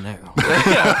 heavens no.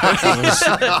 It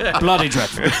was bloody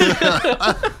dreadful.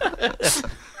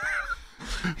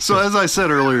 So as I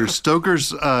said earlier,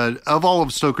 Stoker's of all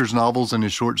of Stoker's novels and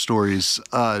his short stories,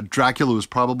 Dracula was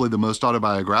probably the most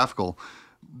autobiographical.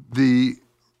 The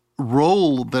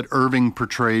role that Irving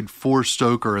portrayed for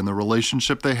Stoker and the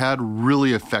relationship they had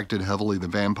really affected heavily the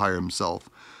vampire himself.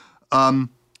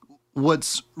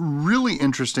 What's really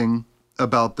interesting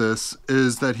about this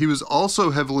is that he was also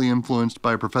heavily influenced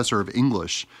by a professor of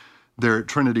English there at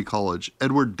Trinity College,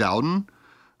 Edward Dowden,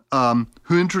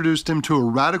 who introduced him to a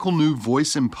radical new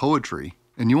voice in poetry.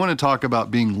 And you want to talk about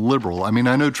being liberal. I mean,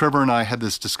 I know Trevor and I had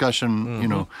this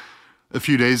discussion, a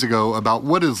few days ago about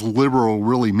what does liberal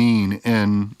really mean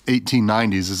in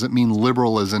 1890s? Does it mean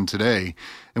liberal as in today?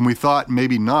 And we thought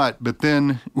maybe not. But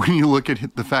then when you look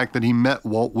at the fact that he met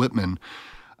Walt Whitman,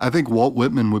 I think Walt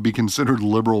Whitman would be considered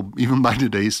liberal even by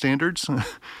today's standards.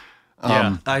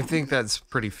 Yeah, I think that's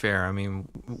pretty fair. I mean,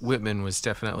 Whitman was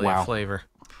definitely a flavor.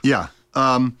 Yeah.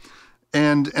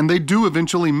 And they do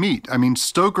eventually meet. I mean,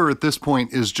 Stoker at this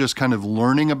point is just kind of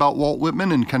learning about Walt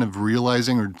Whitman and kind of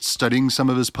realizing or studying some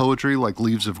of his poetry, like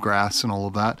Leaves of Grass and all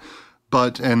of that.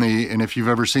 But and if you've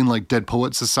ever seen like Dead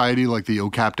Poets Society, like the "Oh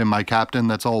Captain, My Captain,"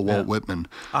 that's all Walt Whitman.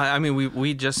 I mean,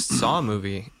 we just saw a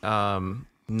movie, 9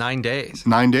 Days.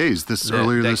 9 Days.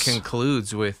 That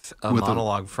concludes with a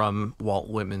monologue from Walt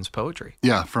Whitman's poetry.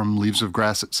 Yeah, from Leaves of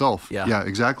Grass itself. Yeah,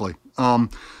 exactly.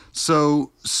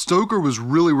 So Stoker was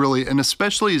really, really, and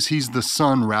especially as he's the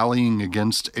son rallying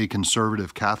against a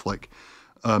conservative Catholic,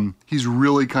 he's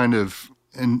really kind of,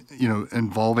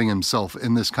 involving himself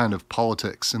in this kind of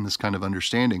politics and this kind of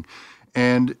understanding.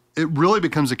 And it really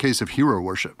becomes a case of hero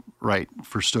worship, right,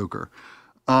 for Stoker.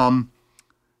 And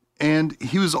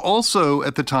he was also,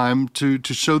 at the time, to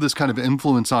show this kind of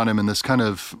influence on him and this kind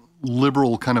of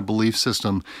liberal kind of belief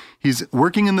system, he's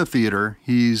working in the theater.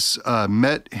 He's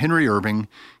met Henry Irving.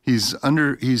 He's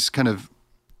kind of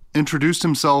introduced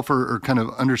himself or kind of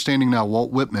understanding now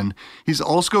Walt Whitman. He's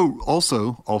also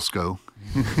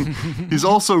he's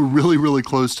also really, really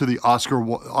close to the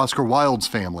Oscar Wilde's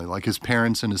family, like his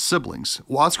parents and his siblings.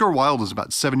 Well, Oscar Wilde is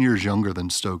about 7 years younger than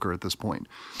Stoker at this point.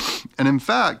 And in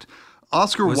fact,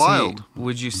 Oscar Wilde...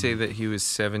 Would you say that he was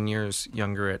 7 years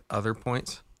younger at other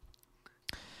points?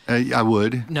 I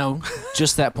would. No,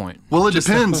 just that point. Well, it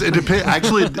depends. It depends.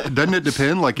 Actually, doesn't it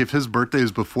depend? Like if his birthday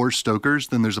is before Stoker's,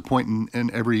 then there's a point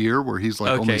in every year where he's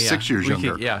like only 6 years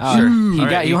younger. Sure.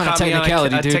 You want a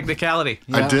technicality, dude. Technicality.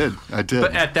 Yeah. I did.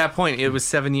 But at that point, it was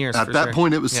 7 years. At that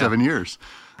point, it was 7 years.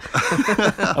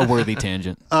 A worthy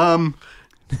tangent. I'm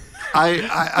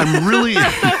really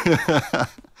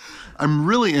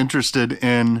interested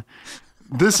in.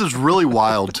 This is really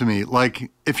wild to me.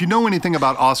 Like, if you know anything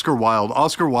about Oscar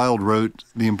Wilde wrote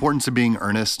The Importance of Being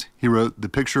Earnest. He wrote The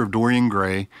Picture of Dorian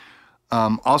Gray.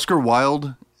 Oscar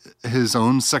Wilde, his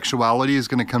own sexuality is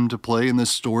going to come to play in this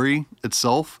story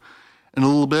itself in a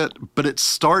little bit, but it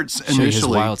starts initially. Showed his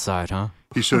wild side, huh?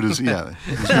 He showed his, he's going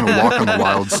to walk on the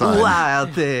wild side.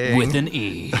 Wild thing. With an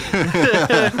E.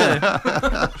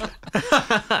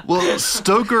 Well,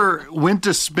 Stoker went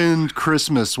to spend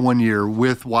Christmas one year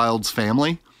with Wilde's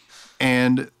family,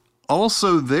 and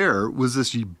also there was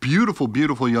this beautiful,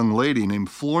 beautiful young lady named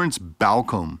Florence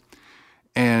Balcombe.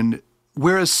 And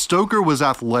whereas Stoker was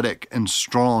athletic and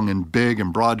strong and big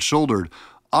and broad-shouldered,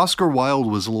 Oscar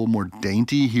Wilde was a little more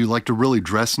dainty. He liked to really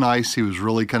dress nice. He was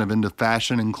really kind of into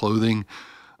fashion and clothing.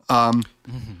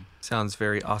 Sounds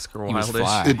very Oscar He was Wilde-ish.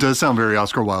 fly. It does sound very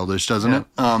Oscar Wilde-ish, doesn't it?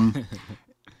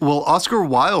 Well, Oscar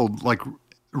Wilde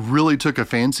really took a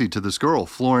fancy to this girl,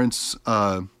 Florence.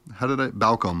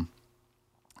 Balcombe,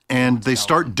 and they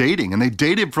start dating, and they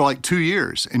dated for like 2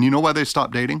 years. And you know why they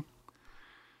stopped dating?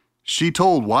 She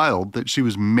told Wilde that she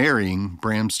was marrying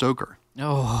Bram Stoker.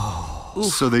 Oh.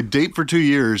 So they date for 2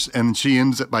 years, and she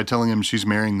ends it by telling him she's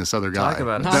marrying this other guy. Talk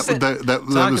about that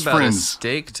was about friends. a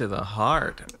stake to the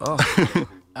heart. Oh.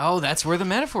 Oh, that's where the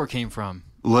metaphor came from.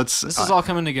 This is all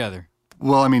coming together.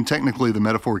 Well, I mean, technically, the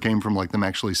metaphor came from like them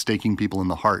actually staking people in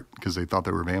the heart because they thought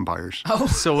they were vampires. Oh,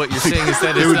 so what you're saying is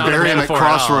that They it's would not a bury him at metaphor at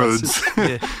all. crossroads.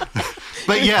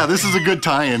 But yeah, this is a good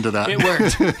tie-in to that. It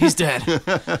worked. He's dead.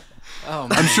 Oh,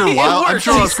 man.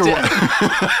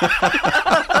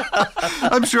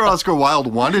 I'm sure Oscar Wilde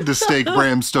wanted to stake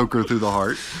Bram Stoker through the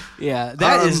heart. Yeah,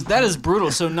 that is brutal.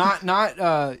 So not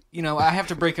I have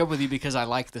to break up with you because I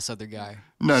like this other guy.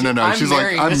 No. She's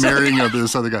like, I'm marrying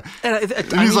this other guy. And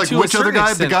he's like, which other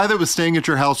guy? The guy that was staying at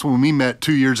your house when we met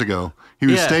 2 years ago. He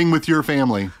was staying with your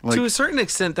family. Like, to a certain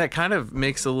extent, that kind of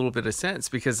makes a little bit of sense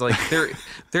because, like,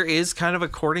 there is kind of a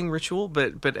courting ritual,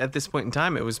 but at this point in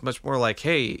time, it was much more like,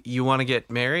 hey, you want to get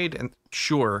married? And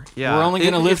sure, yeah, We're only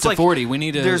going to live it's to like, 40. We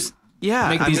need to Yeah,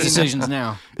 Make these decisions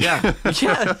now. Yeah.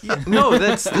 No,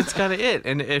 that's kind of it.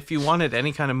 And if you wanted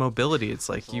any kind of mobility, it's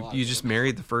like you just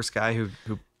married the first guy who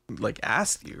like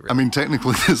asked you. Right? I mean,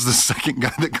 technically, this is the second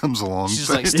guy that comes along. She's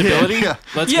like, stability? Yeah.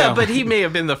 Let's go. But he may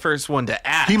have been the first one to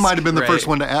ask. He might have been the right? first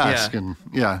one to ask. Yeah. And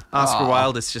yeah. Oscar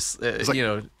Wilde is just, like,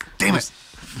 damn it,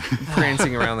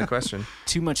 prancing around the question.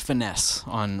 Too much finesse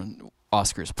on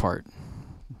Oscar's part.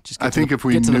 Just I think if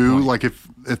we get to the knew, point. like if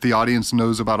the audience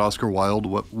knows about Oscar Wilde,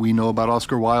 what we know about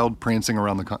Oscar Wilde, prancing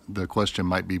around the question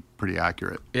might be pretty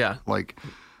accurate. Yeah. Like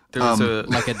There was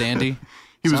like a dandy.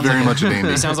 he was Sounds very like much a dandy.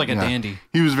 He sounds like a Yeah. dandy.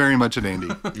 He was very much a dandy.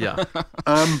 yeah.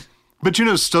 But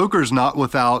Stoker's not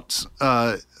without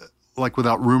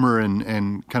without rumor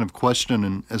and kind of question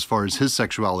and as far as his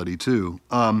sexuality too.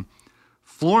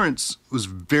 Florence was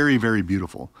very, very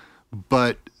beautiful,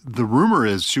 but the rumor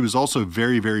is she was also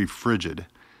very, very frigid.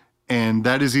 And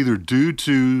that is either due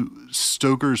to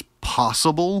Stoker's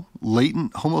possible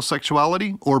latent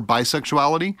homosexuality or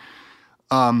bisexuality.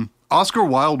 Oscar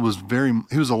Wilde was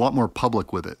he was a lot more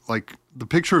public with it. Like the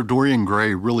picture of Dorian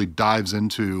Gray really dives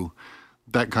into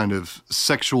that kind of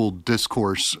sexual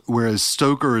discourse, whereas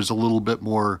Stoker is a little bit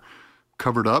more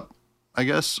covered up, I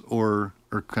guess, or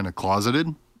kind of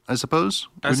closeted, I suppose.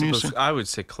 Wouldn't you say? I would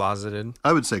say closeted.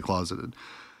 I would say closeted.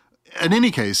 In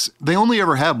any case, they only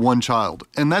ever have one child,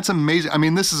 and that's amazing. I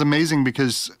mean, this is amazing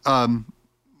because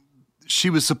she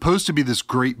was supposed to be this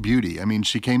great beauty. I mean,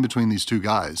 she came between these two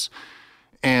guys,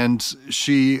 and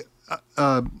she,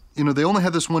 they only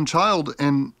had this one child,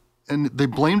 and they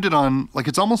blamed it on, like,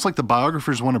 it's almost like the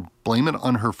biographers want to blame it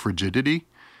on her frigidity,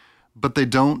 but they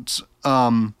don't.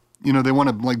 They want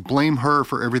to like blame her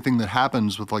for everything that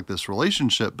happens with like this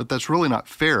relationship, but that's really not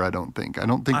fair. I don't think we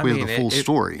have the full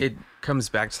story. It comes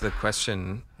back to the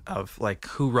question of like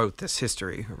who wrote this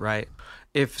history, right?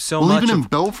 If so much even of in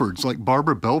Belford's, like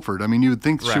Barbara Belford, I mean, you would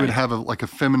think she would Right. have a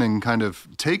feminine kind of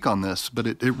take on this, but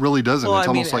it really doesn't. Well, It's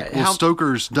I mean, almost like, how-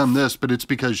 Stoker's done this, but it's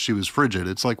because she was frigid.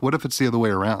 It's like, what if it's the other way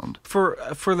around? for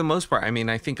the most part, I mean,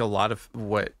 I think a lot of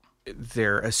what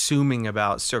they're assuming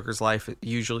about Stoker's life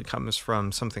usually comes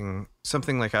from something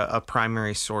like a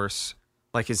primary source,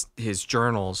 like his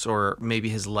journals or maybe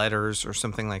his letters or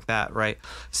something like that, right?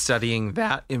 Studying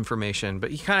that information.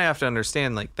 But you kind of have to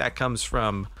understand, like, that comes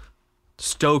from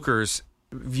Stoker's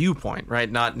viewpoint, right?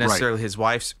 Not necessarily his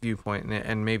wife's viewpoint,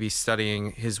 and maybe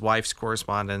studying his wife's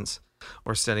correspondence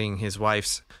or studying his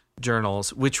wife's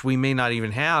journals, which we may not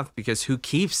even have because who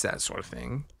keeps that sort of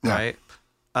thing, Yeah. right?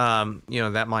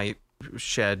 That might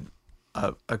shed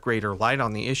a greater light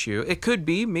on the issue. It could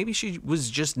be maybe she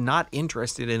was just not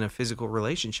interested in a physical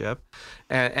relationship,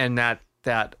 and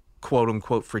that quote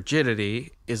unquote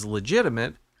frigidity is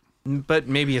legitimate, but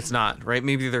maybe it's not, right?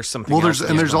 Maybe there's something. Well, else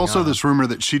there's going also on. this rumor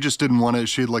that she just didn't want to.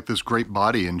 She had like this great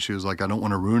body, and she was like, I don't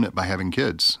want to ruin it by having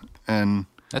kids. And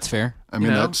That's fair. I mean,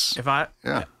 You know, that's if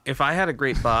I had a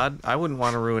great bod, I wouldn't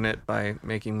want to ruin it by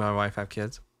making my wife have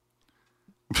kids.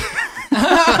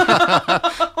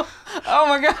 Oh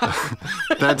my god.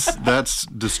 that's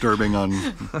disturbing on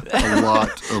a lot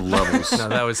of levels. No,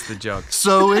 that was the joke.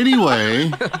 So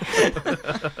anyway,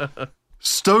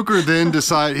 Stoker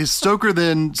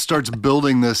then starts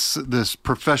building this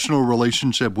professional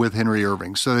relationship with Henry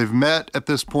Irving. So they've met at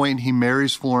this point. He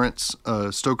marries Florence.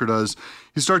 Stoker does.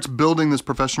 He starts building this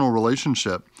professional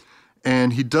relationship,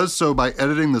 and he does so by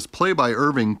editing this play by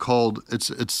Irving called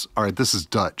it's all right. This is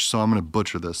Dutch, so I'm going to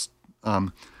butcher this.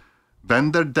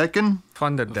 Van der Decken.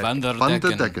 Van der Decken. Van der Van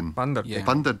der Decken. Decken. Van der Yeah. Decken.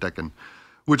 Van der Decken,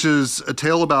 which is a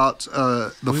tale about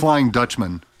the Flying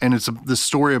Dutchman, and it's this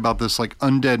story about this like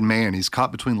undead man. He's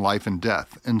caught between life and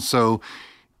death, and so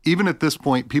even at this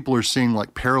point, people are seeing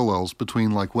like parallels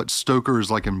between like what Stoker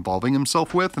is like involving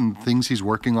himself with and things he's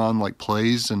working on, like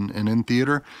plays and in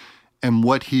theater, and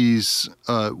what he's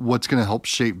what's going to help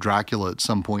shape Dracula at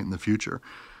some point in the future.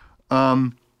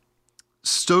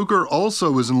 Stoker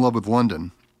also was in love with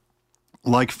London.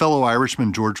 Like fellow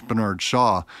Irishman George Bernard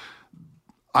Shaw,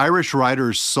 Irish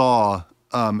writers saw,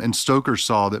 and Stoker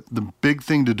saw, that the big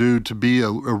thing to do to be a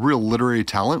real literary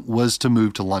talent was to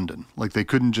move to London. Like they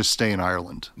couldn't just stay in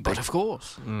Ireland. But of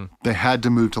course. They had to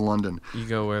move to London. You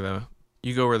go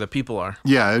where the people are.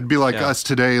 Yeah, it'd be like Yeah. us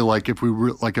today. Like if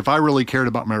if I really cared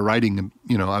about my writing,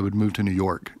 I would move to New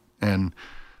York. And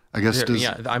I guess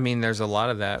Yeah, I mean, there's a lot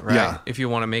of that, right? Yeah. If you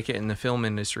want to make it in the film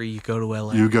industry, you go to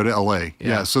LA. you go to LA.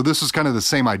 Yeah. So this is kind of the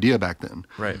same idea back then.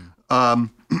 right.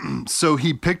 So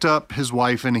he picked up his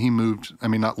wife and he moved. I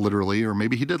mean, not literally, or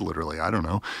maybe he did literally. I don't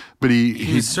know. But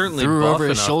He's certainly threw buff over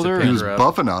his enough shoulder to and- pick he was her up.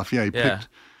 buff enough. Yeah, he Yeah.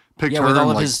 picked Yeah, her with all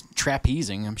and of like his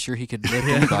trapezing, I'm sure he could lift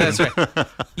anybody. That's right.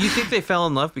 You think they fell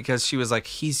in love because she was like,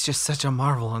 he's just such a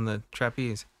marvel on the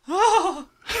trapeze?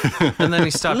 And then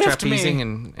he stopped Lift me.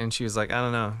 trapezing, and she was like, I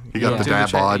don't know. He got the Do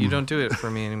dad bod. You don't do it for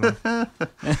me anymore.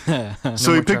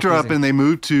 So he more picked her up trapezing. and they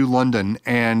moved to London,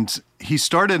 and he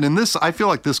started, and this, I feel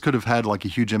like this could have had like a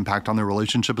huge impact on their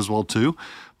relationship as well too.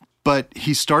 But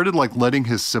he started like letting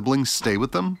his siblings stay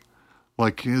with them.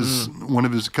 Like a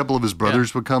couple of his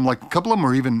brothers would come, like a couple of them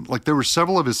were even like, there were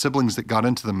several of his siblings that got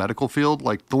into the medical field.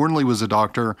 Like Thornley was a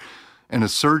doctor and a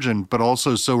surgeon, but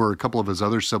also so were a couple of his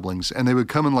other siblings. And they would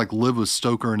come and like live with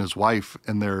Stoker and his wife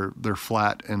in their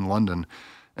flat in London.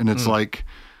 And it's like,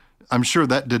 I'm sure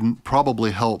that didn't probably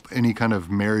help any kind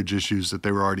of marriage issues that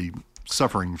they were already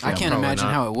suffering from. I can't probably imagine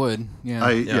not. how it would.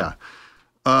 Yeah.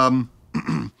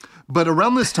 But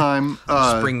around this time,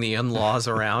 Just bring the in-laws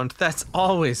around. That's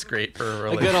always great for a A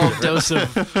relationship. good old dose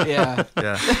of yeah.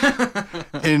 Yeah.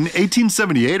 in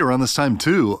 1878, around this time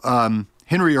too,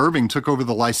 Henry Irving took over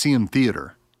the Lyceum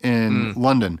Theatre in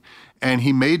London, and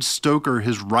he made Stoker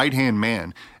his right-hand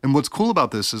man. And what's cool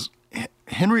about this is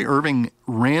Henry Irving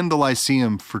ran the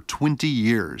Lyceum for 20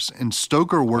 years, and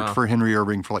Stoker worked for Henry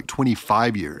Irving for like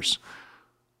 25 years.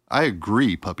 I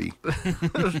agree, puppy.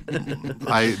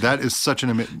 That is such an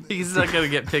amazing. He's not going to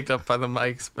get picked up by the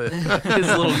mics, but his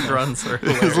little grunts are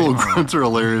hilarious. His little grunts are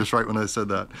hilarious right when I said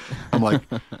that. I'm like,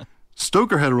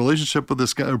 Stoker had a relationship with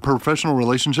this guy, a professional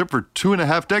relationship for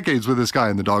 2.5 decades with this guy,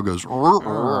 and the dog goes,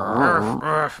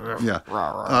 yeah.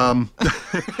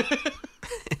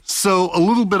 So a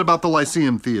little bit about the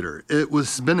Lyceum Theatre. It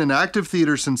was been an active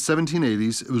theater since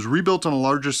 1780s. It was rebuilt on a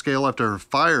larger scale after a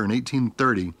fire in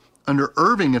 1830. Under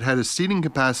Irving, it had a seating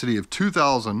capacity of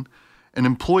 2,000 and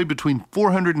employed between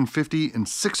 450 and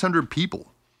 600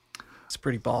 people. It's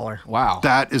pretty baller. Wow.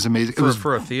 That is amazing. It was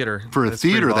For a theater. for a That's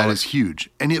pretty theater, that baller. is huge.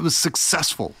 And it was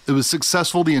successful. It was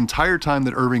successful the entire time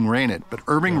that Irving ran it. But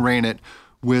Irving ran it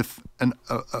with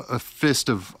a fist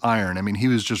of iron. I mean, he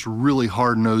was just really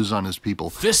hard-nosed on his people.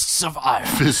 Fists of iron.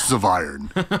 Fists of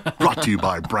Iron. Brought to you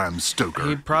by Bram Stoker.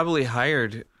 He probably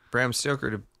hired Bram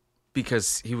Stoker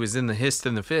because he was in the Hist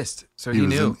and the Fist, so he was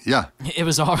knew. yeah, It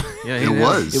was all. Yeah, he it knew.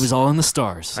 was. It was all in the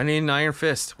stars. I need an iron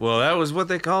fist. Well, that was what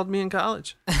they called me in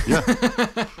college. Yeah.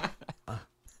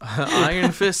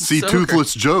 Iron Fist. See, Stoker.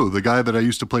 Toothless Joe, the guy that I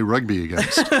used to play rugby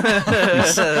against.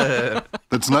 That's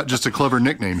not just a clever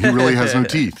nickname. He really has no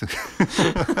teeth.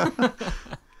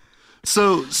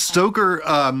 So Stoker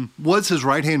was his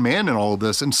right-hand man in all of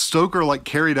this, and Stoker like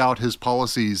carried out his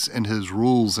policies and his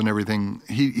rules and everything.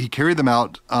 He carried them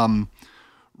out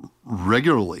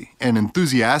regularly and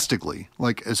enthusiastically.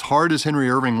 Like as hard as Henry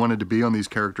Irving wanted to be on these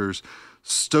characters,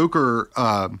 Stoker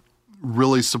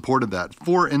really supported that.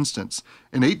 For instance,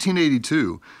 in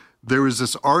 1882, there was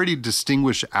this already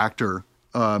distinguished actor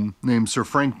named Sir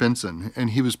Frank Benson, and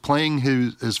he was playing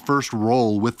his first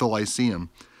role with the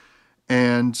Lyceum.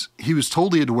 And he was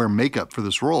told he had to wear makeup for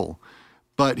this role.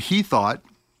 But he thought,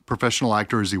 professional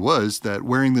actor as he was, that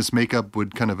wearing this makeup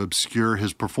would kind of obscure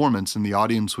his performance and the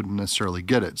audience wouldn't necessarily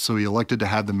get it. So he elected to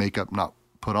have the makeup not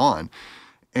put on.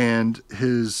 And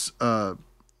his fellow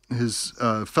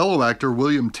actor,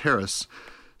 William Terrace,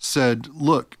 said,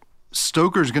 look,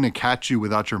 Stoker's going to catch you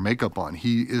without your makeup on.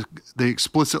 They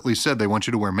explicitly said they want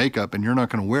you to wear makeup and you're not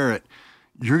going to wear it.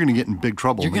 You're going to get in big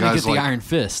trouble. You're And going to guy's get the like, iron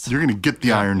fist. You're going to get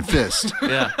the iron fist.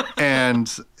 Yeah. And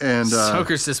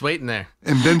Stoker's just waiting there.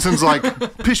 and Benson's like,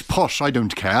 pish posh, I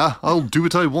don't care. I'll do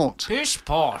what I want. Pish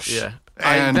posh. Yeah.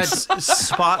 And- That's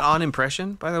spot on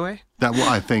impression, by the way. That will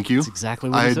I thank you. That's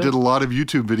exactly what he I said. did a lot of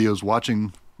YouTube videos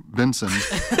watching Benson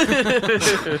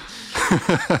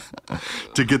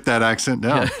to get that accent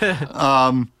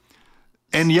down.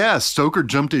 And yeah, Stoker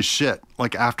jumped his shit.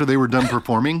 Like after they were done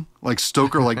performing, like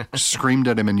Stoker like screamed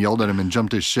at him and yelled at him and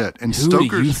jumped his shit. And Who do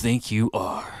Stoker, you think you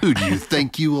are? who do you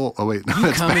think you will? Oh wait, no, You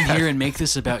that's come in bad. here and make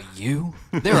this about you?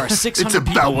 There are 600 It's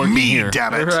people about working me, here.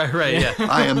 damn it! Right, yeah.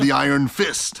 I am the Iron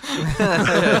Fist.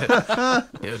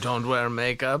 You don't wear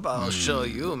makeup, I'll show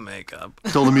you makeup.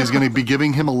 Told him he's going to be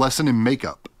giving him a lesson in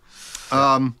makeup.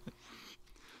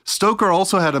 Stoker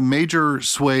also had a major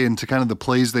sway into kind of the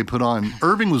plays they put on.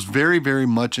 Irving was very, very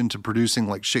much into producing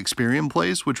like Shakespearean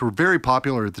plays, which were very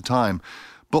popular at the time.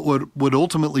 But what would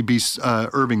ultimately be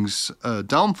Irving's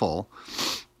downfall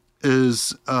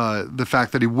is the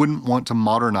fact that he wouldn't want to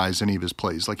modernize any of his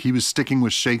plays. Like he was sticking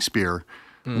with Shakespeare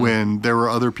when there were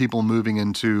other people moving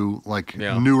into like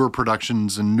newer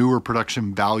productions and newer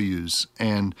production values.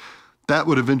 And that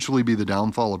would eventually be the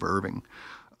downfall of Irving.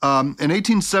 In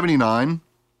 1879,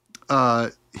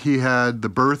 he had the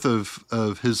birth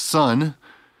of his son,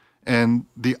 and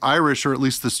the Irish, or at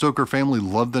least the Stoker family,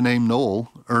 loved the name Noel,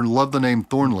 or loved the name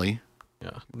Thornley.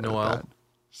 Yeah. Noel.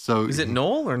 So Is it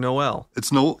Noel or Noel?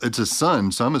 It's Noel. It's his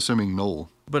son, so I'm assuming Noel.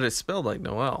 But it's spelled like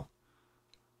Noel.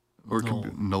 Or it could be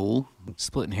Noel.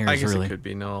 Splitting I hairs, guess really. it could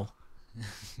be Noel. I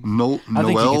think you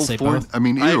Noel. could say both. I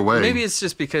mean, either way. Maybe it's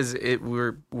just because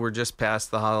we're just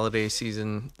past the holiday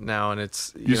season now, and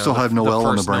it's You still have Noel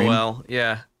on the first brain? Noel,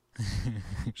 yeah.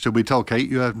 Should we tell Kate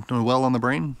you have Noel on the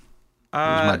brain? Or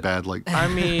is my bad? I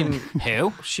mean,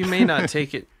 Who? she may not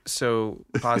take it so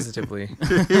positively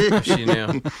if she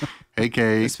knew, Hey,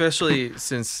 Kate. especially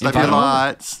since Love you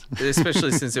lots.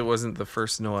 especially since it wasn't the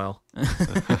first Noel.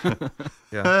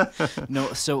 Yeah,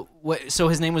 No. So what? So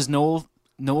his name was Noel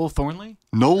Thornley.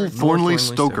 Noel Thornley Thornley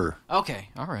Stoker. Okay.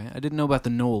 All right. I didn't know about the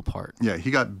Noel part. Yeah,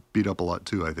 he got beat up a lot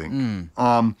too, I think.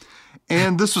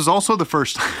 And this was also the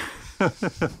first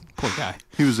Poor guy.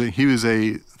 he was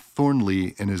a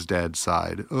Thornley in his dad's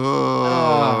side.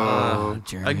 Oh,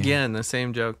 Jeremy. again the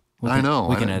same joke. I know.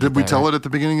 we can edit Did we that, tell right? it at the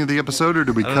beginning of the episode, or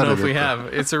did we I don't cut know it? if we at the-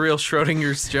 have. It's a real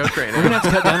Schrodinger's joke right We're gonna now. have to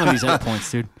cut down on these edit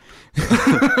points, dude.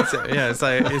 So, yeah, it's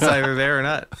either there or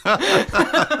not.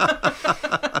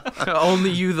 Only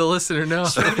you, the listener, know.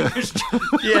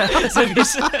 Yeah,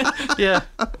 yeah.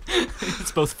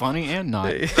 It's both funny and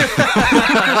not.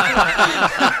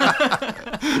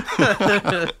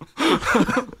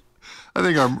 I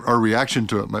think our reaction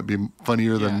to it might be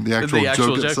funnier than the actual,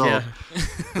 joke itself. yeah.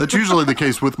 That's usually the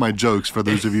case with my jokes. For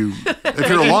those of you, if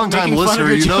you're a long-time making fun of listener,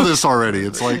 your you know jokes. this already.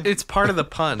 It's like, It's part of the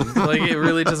pun. Like it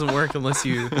really doesn't work unless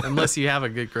you have a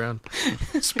good ground.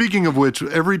 speaking of which,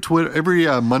 every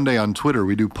Monday on Twitter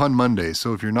we do Pun Monday.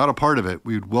 So if you're not a part of it,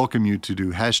 we'd welcome you to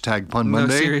do #Pun No,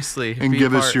 Monday. seriously, and be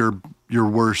give a us part. your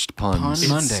worst puns. It's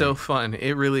Monday. so fun.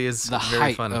 It really is The very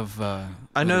height fun. of.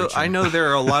 I know literature. there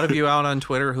are a lot of you out on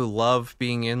Twitter who love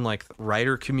being in like the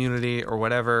writer community or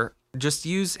whatever. Just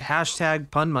use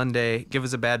 #Pun Monday. Give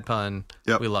us a bad pun.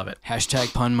 Yep. We love it.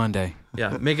 #Pun Monday.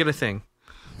 Yeah, make it a thing.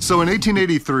 So in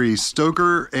 1883,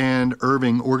 Stoker and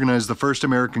Irving organized the first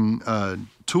North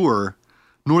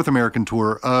American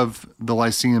tour of the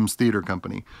Lyceum's Theater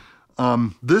Company.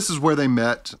 This is where they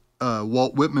met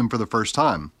Walt Whitman for the first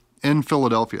time in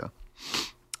Philadelphia.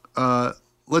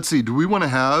 Let's see. Do we want to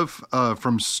have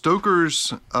from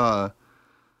Stoker's?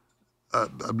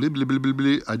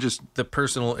 The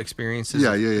personal experiences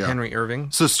Yeah, of yeah, yeah. Henry Irving.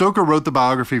 So Stoker wrote the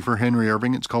biography for Henry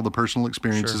Irving. It's called The Personal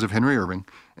Experiences of Henry Irving.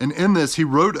 And in this, he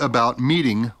wrote about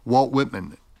meeting Walt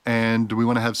Whitman. And do we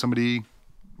want to have somebody?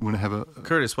 Want to have a?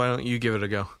 Curtis, why don't you give it a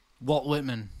go? Walt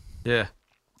Whitman. Yeah.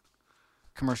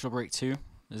 Commercial break 2.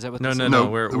 Is that what? No, this no, is? no.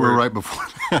 We're We're right before.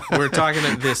 We're talking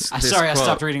at this. I'm this sorry, I quote.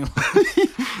 stopped reading.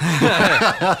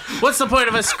 What's the point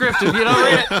of a script if you don't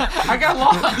read it? I got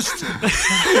lost.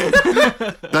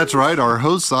 That's right. Our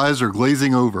host's eyes are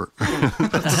glazing over.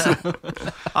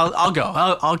 I'll go.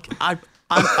 I've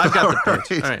got the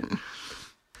page. All right.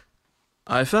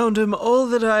 I found him all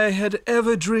that I had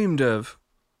ever dreamed of,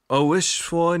 or wished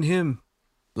for in him.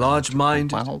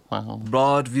 Large-minded,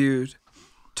 broad-viewed,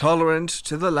 tolerant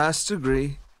to the last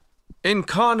degree,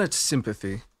 incarnate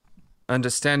sympathy,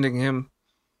 understanding him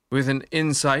with an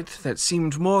insight that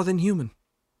seemed more than human.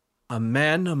 A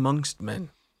man amongst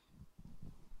men.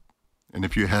 And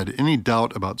if you had any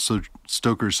doubt about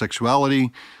Stoker's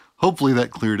sexuality, hopefully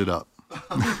that cleared it up.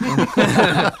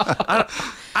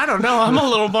 I don't know. I'm a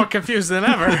little more confused than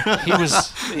ever. He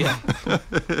was. Yeah.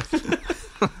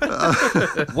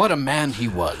 What a man he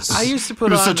was. I used to He put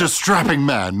was on... such a strapping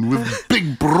man with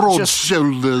big, broad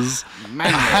shoulders, a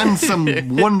handsome,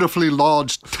 wonderfully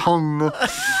large tongue.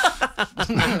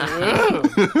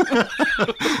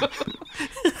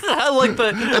 I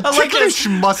like Ticklish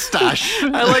mustache.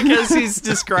 I like as he's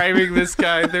describing this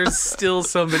guy, there's still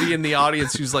somebody in the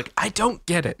audience who's like, I don't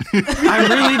get it. I'm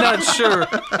really not sure.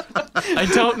 I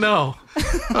don't know.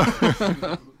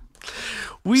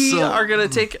 We are going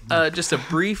to take just a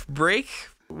brief break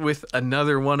with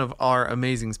another one of our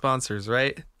amazing sponsors,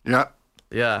 right? Yeah.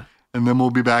 Yeah. And then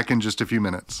we'll be back in just a few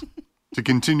minutes to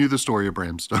continue the story of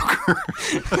Bram Stoker.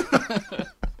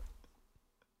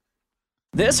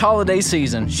 This holiday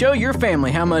season, show your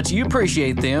family how much you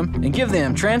appreciate them and give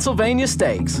them Transylvania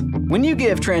Steaks. When you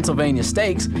give Transylvania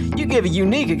Steaks, you give a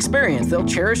unique experience they'll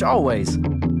cherish always.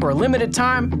 For a limited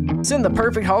time, send the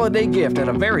perfect holiday gift at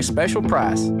a very special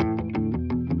price.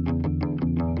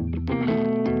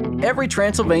 Every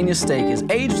Transylvania steak is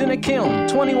aged in a kiln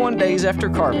 21 days after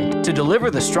carving to deliver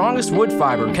the strongest wood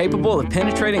fiber capable of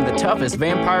penetrating the toughest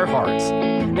vampire hearts.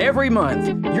 Every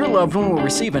month, your loved one will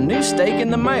receive a new steak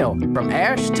in the mail, from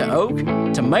ash to oak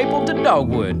to maple to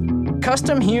dogwood.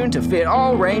 Custom hewn to fit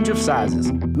all range of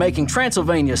sizes, making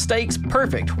Transylvania steaks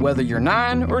perfect whether you're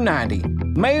 9 or 90,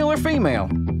 male or female,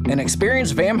 an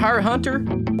experienced vampire hunter,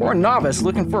 or a novice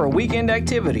looking for a weekend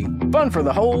activity. Fun for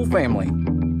the whole family.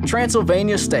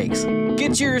 Transylvania Steaks.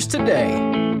 Get yours today.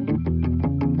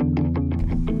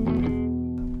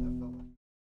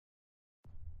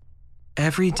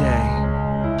 Every day,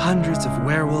 hundreds of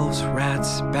werewolves,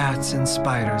 rats, bats, and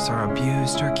spiders are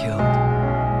abused or killed.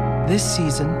 This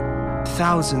season,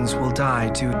 thousands will die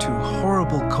due to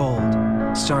horrible cold,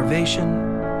 starvation,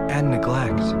 and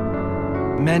neglect.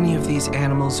 Many of these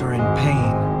animals are in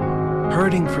pain,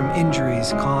 hurting from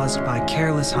injuries caused by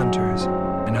careless hunters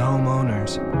and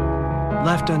homeowners.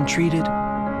 Left untreated,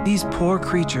 these poor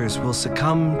creatures will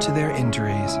succumb to their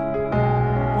injuries.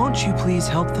 Won't you please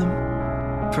help them?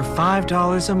 For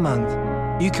 $5 a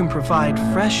month, you can provide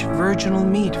fresh virginal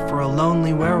meat for a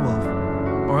lonely werewolf,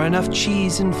 or enough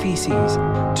cheese and feces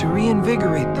to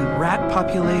reinvigorate the rat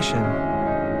population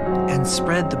and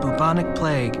spread the bubonic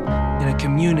plague in a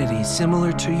community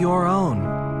similar to your own,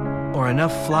 or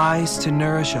enough flies to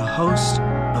nourish a host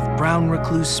of brown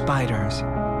recluse spiders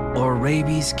or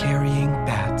rabies-carrying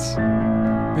bats.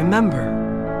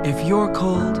 Remember, if you're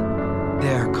cold,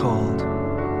 they're cold.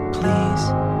 Please,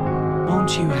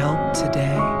 won't you help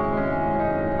today?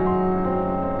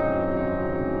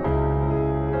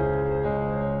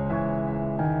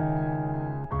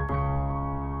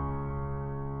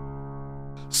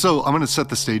 So I'm going to set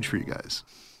the stage for you guys.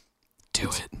 Do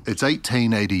it. It's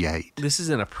 1888. This is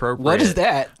inappropriate. What is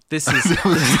that? This is.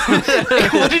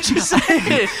 What did you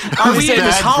say? Are we in Bad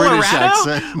British Colorado?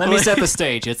 accent. Let me set the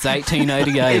stage. It's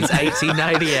 1888. It's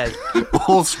 1898.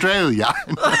 Australia.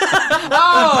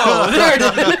 Oh, there it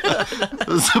is.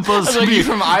 It's supposed to Like, be you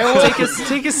from Iowa? Take us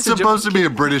it's to supposed to be a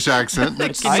British accent.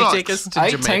 That Can you sucks. take us to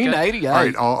Jamaica? 1888. All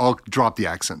right, I'll drop the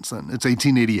accents then. It's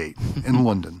 1888 in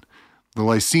London. The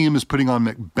Lyceum is putting on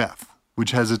Macbeth,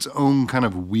 which has its own kind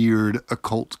of weird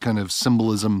occult kind of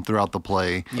symbolism throughout the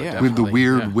play. Yeah, we have the definitely,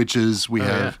 weird yeah. witches. We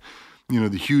have, the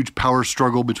huge power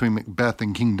struggle between Macbeth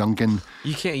and King Duncan.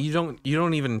 You can't. You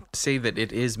don't even say that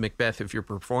it is Macbeth if you're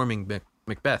performing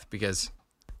Macbeth because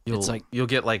you'll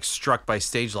get like struck by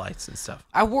stage lights and stuff.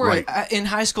 I wore Right. in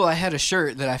high school. I had a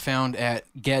shirt that I found at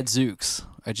Gadzooks.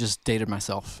 I just dated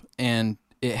myself, and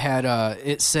it had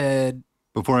it said,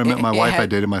 Before I met my It wife, I had-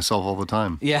 dated myself all the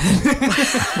time. yeah.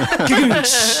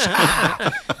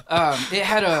 It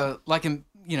had a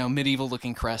medieval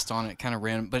looking crest on it, kind of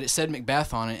random, but it said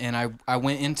Macbeth on it, and I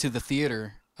went into the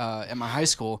theater at my high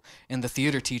school, and the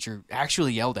theater teacher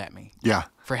actually yelled at me Yeah.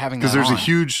 for having that Because there's on. a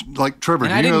huge, like, Trevor,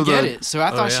 and do I you know didn't get the... it, so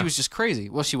I thought yeah. she was just crazy.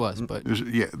 Well, she was, but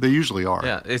Yeah, they usually are.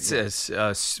 Yeah, it's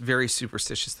a very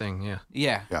superstitious thing. Yeah.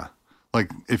 yeah. Yeah. Like,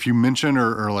 if you mention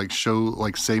or like show,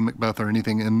 like, say Macbeth or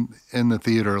anything in the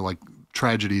theater, like,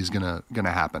 tragedy is gonna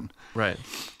happen. Right.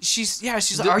 She's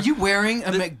like, "Are you wearing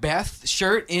a Macbeth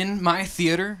shirt in my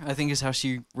theater?" I think is how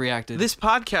she reacted. This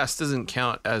podcast doesn't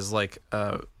count as like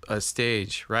a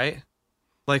stage, right?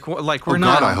 Like we're Oh,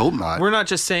 not. God, I hope not. We're not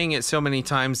just saying it so many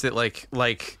times that like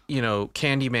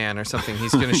Candyman or something.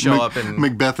 He's going to show up and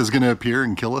Macbeth is gonna appear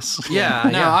and kill us. yeah.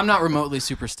 no, yeah. I'm not remotely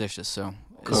superstitious, so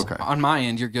Okay. on my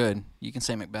end, you're good. You can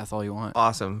say Macbeth all you want.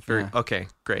 Awesome. Very Yeah. okay.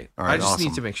 Great. All right, I just awesome.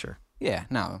 need to make sure. Yeah,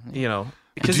 no.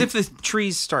 Because if the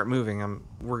trees start moving,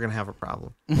 we're gonna have a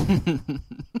problem.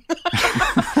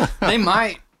 They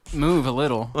might move a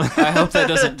little. I hope that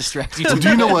doesn't distract you. Well, do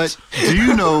you know what? Do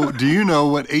you know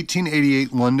what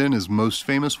 1888 London is most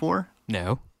famous for?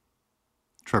 No.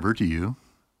 Trevor, to you,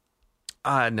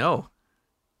 No.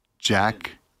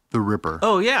 Jack the Ripper.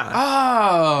 Oh yeah.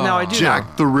 Oh. Now I do.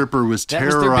 Jack the Ripper was That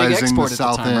was their big terrorizing the export at the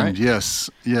South time, End. right?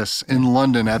 Yes, in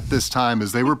London at this time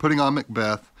as they were putting on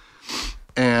Macbeth.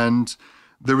 And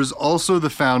there was also the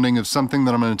founding of something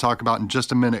that I'm going to talk about in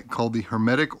just a minute called the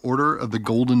Hermetic Order of the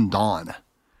Golden Dawn.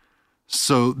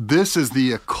 So this is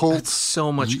the occult. It's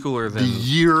so much cooler the than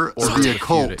year of Order the of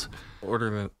occult.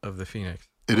 Order of the Phoenix.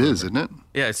 It is, isn't it?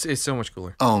 Yeah, it's so much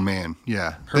cooler. Oh man,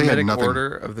 yeah. They had Hermetic nothing.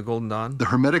 Order of the Golden Dawn. The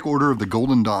Hermetic Order of the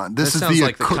Golden Dawn. This That is sounds the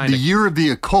like the kind the of- year of the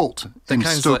occult in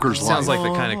Stoker's life. Sounds like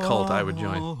the kind of cult I would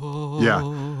join. Yeah.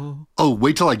 Oh,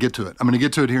 wait till I get to it. I'm going to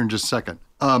get to it here in just a second.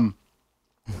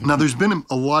 Now, there's been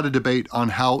a lot of debate on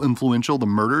how influential the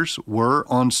murders were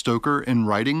on Stoker in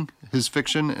writing his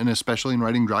fiction, and especially in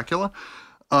writing Dracula.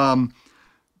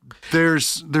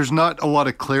 There's not a lot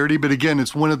of clarity, but again,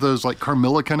 it's one of those like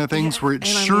Carmilla kind of things where it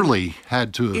and I mean, surely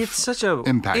had to have It's such a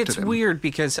impacted It's him. weird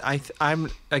because I'm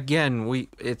again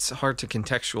it's hard to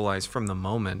contextualize from the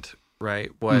moment,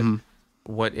 right?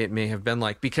 What it may have been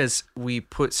like because we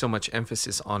put so much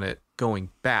emphasis on it going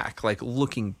back, like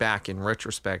looking back in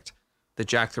retrospect. The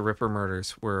Jack the Ripper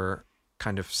murders were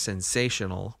kind of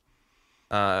sensational.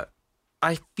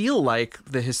 I feel like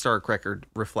the historic record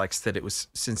reflects that it was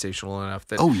sensational enough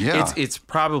that Oh, yeah. it's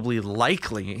probably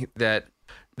likely that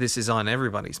this is on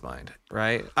everybody's mind,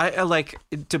 right? I like,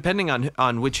 depending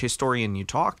on which historian you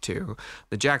talk to,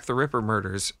 the Jack the Ripper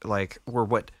murders like were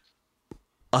what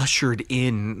ushered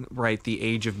in, right, the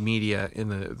age of media in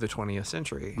the 20th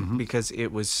century, because it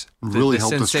was Really the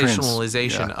helped us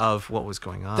sensationalization of what was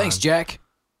going on. Thanks, Jack.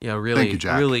 You know, Thank really, you,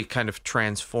 Jack. really kind of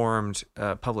transformed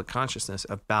public consciousness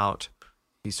about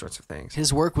these sorts of things.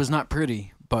 His work was not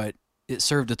pretty, but it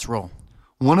served its role.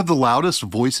 One of the loudest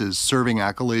voices serving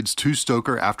accolades to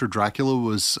Stoker after Dracula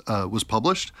was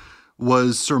published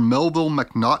was Sir Melville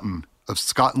Macnaghten of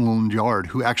Scotland Yard,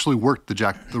 who actually worked the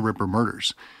Jack the Ripper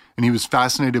murders. And he was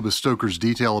fascinated with Stoker's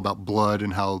detail about blood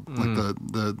and how like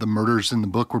the murders in the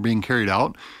book were being carried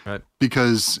out, Right.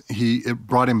 because it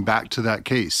brought him back to that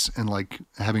case and like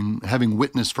having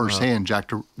witnessed firsthand Jack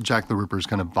the Ripper's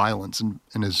kind of violence and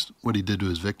what he did to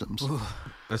his victims.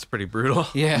 That's pretty brutal.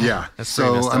 Yeah. Yeah. That's pretty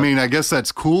So, messed I up. mean, I guess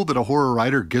that's cool that a horror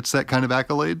writer gets that kind of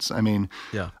accolades. I mean,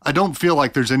 Yeah. I don't feel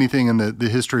like there's anything in the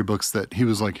history books that he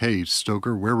was like, hey,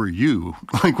 Stoker, where were you?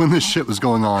 Like when this shit was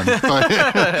going on.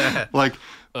 But,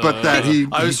 but that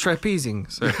I was trapezing.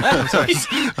 So.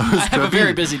 I have a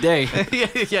very busy day.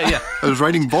 yeah. I was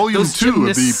writing volume Those 2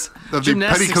 gymnasts- of the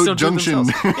gymnastics Petticoat don't do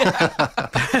Junction.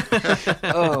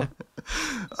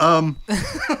 Oh,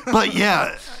 But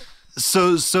yeah,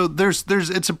 so there's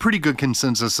it's a pretty good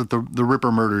consensus that the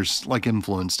Ripper murders like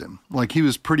influenced him. Like he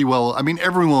was pretty well. I mean,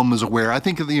 everyone was aware. I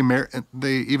think of they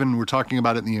even were talking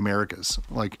about it in the Americas.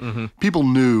 Like people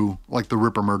knew like the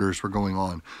Ripper murders were going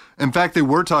on. In fact, they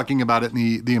were talking about it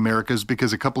in the Americas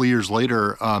because a couple of years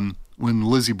later, when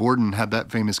Lizzie Borden had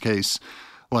that famous case,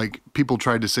 like people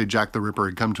tried to say Jack the Ripper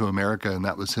had come to America and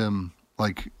that was him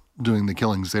like doing the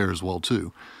killings there as well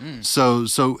too. So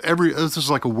this is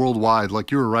like a worldwide, like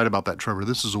you were right about that, Trevor.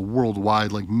 This is a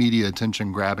worldwide like media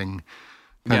attention grabbing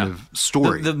kind of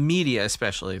story. The media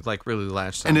especially like really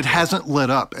latched on. And it hasn't let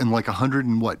up in like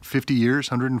 150 years,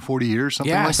 140 years, something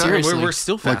Yeah, like that. seriously. We're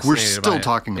still Like fascinated we're by still it.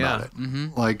 talking Yeah. about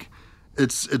it. Like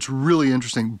it's really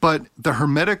interesting. But the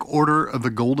Hermetic Order of the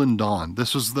Golden Dawn,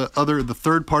 this was the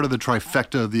third part of the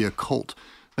trifecta of the occult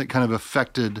that kind of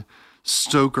affected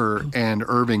Stoker and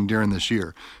Irving during this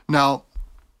year. Now,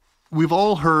 we've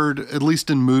all heard, at least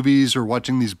in movies or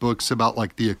watching these books, about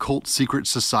like the occult secret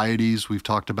societies. We've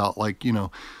talked about like, you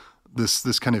know, this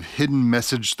kind of hidden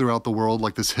message throughout the world,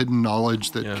 like this hidden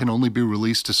knowledge that can only be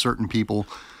released to certain people.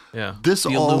 Yeah. This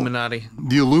the all Illuminati.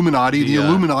 The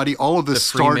Illuminati, all of The this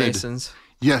started. Freemasons.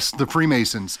 Yes, the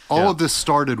Freemasons. All Yeah. of this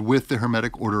started with the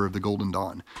Hermetic Order of the Golden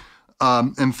Dawn.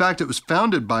 In fact, it was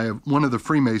founded by one of the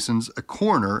Freemasons, a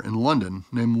coroner in London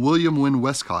named William Wynne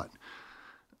Westcott.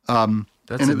 That's and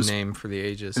a it was- name for the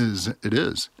ages. It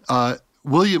is.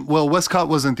 Westcott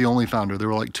wasn't the only founder. There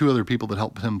were like two other people that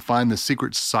helped him find the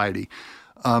secret society.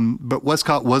 But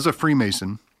Westcott was a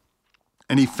Freemason,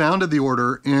 and he founded the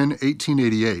order in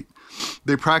 1888.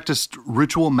 They practiced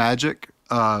ritual magic.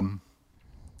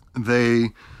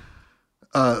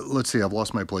 Let's see, I've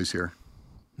lost my place here.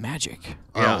 magic.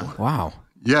 Yeah. Wow.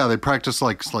 Yeah, they practiced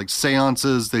like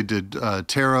seances. They did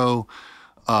tarot.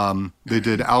 They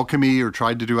did alchemy or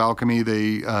tried to do alchemy.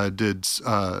 They did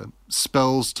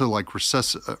spells to like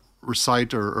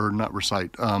recite or not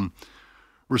recite,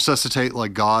 resuscitate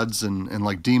like gods and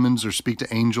like demons, or speak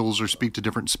to angels, or speak to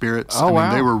different spirits. Oh,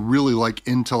 wow. They were really like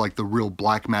into like the real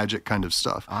black magic kind of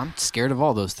stuff. I'm scared of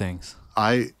all those things.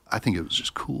 I think it was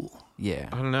just cool. Yeah.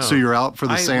 I don't know. So you're out for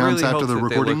the I seance really after hope the that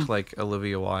recording? They look like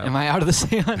Olivia Wilde. Am I out of the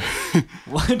seance?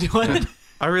 What?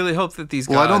 I really hope that these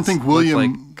guys. Well, I don't think look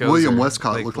William Gozer,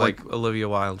 Westcott looked like- Olivia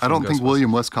Wilde. I don't from think Ghostbusters.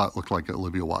 William Westcott looked like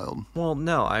Olivia Wilde. Well,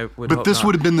 no, I would. But hope this not.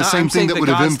 would have been the No, same I'm thing saying that the would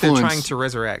have gods they're influenced- trying to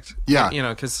resurrect. Yeah. You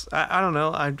know, because I don't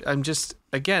know. I'm just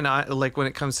again, I like when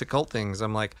it comes to cult things.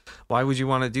 I'm like, why would you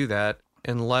want to do that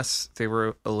unless they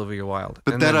were Olivia Wilde?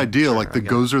 But And that then, idea, sure, like the I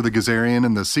get it. Gozer, the Gazarian,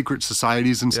 and the secret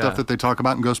societies and stuff Yeah. that they talk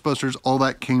about in Ghostbusters, all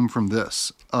that came from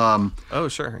this. Oh,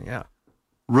 sure, yeah.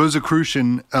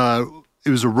 Rosicrucian, it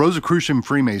was a Rosicrucian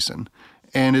Freemason.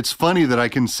 And it's funny that I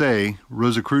can say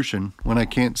Rosicrucian when I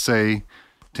can't say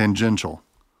tangential.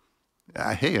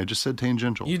 Hey, I just said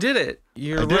tangential. You did it.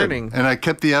 You're I did. learning. And I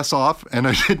kept the S off, and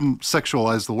I didn't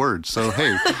sexualize the word. So,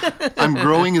 hey, I'm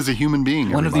growing as a human being.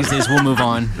 One of these everybody. days we'll move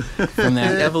on from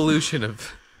that. Evolution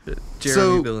of Jeremy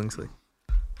So- Billingsley.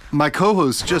 My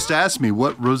co-host just asked me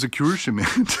what Rosicrucian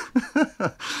meant.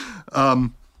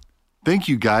 Thank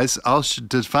you, guys. I'll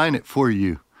define it for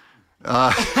you.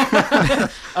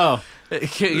 Oh,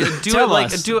 Okay, do Tell it like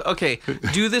us. do it. Okay,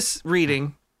 do this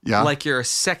reading. Yeah. Like you're a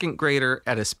second grader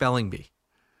at a spelling bee.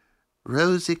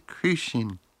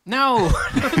 Rosicrucian. no.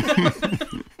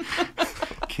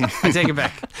 I take it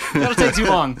back. That'll take too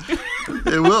long.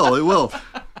 It will.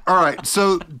 All right.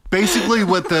 So basically,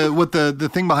 what the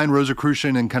thing behind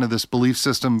Rosicrucian and kind of this belief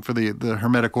system for the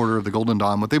Hermetic Order of the Golden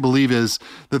Dawn, what they believe is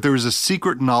that there was a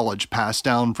secret knowledge passed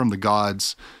down from the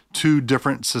gods to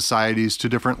different societies, to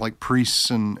different like priests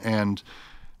and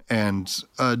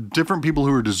different people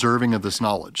who were deserving of this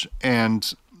knowledge.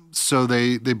 And so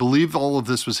they believe all of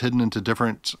this was hidden into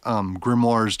different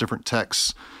grimoires, different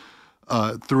texts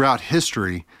throughout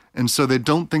history. And so they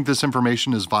don't think this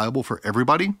information is viable for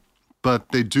everybody,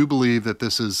 but they do believe that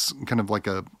this is kind of like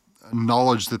a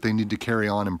knowledge that they need to carry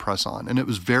on and press on. And it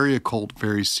was very occult,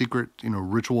 very secret,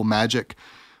 ritual magic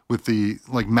with the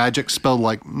like magic spelled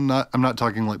like, I'm not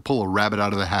talking like pull a rabbit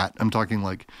out of the hat. I'm talking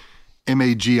like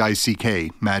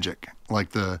MAGICK magic, like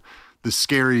the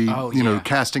scary,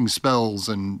 casting spells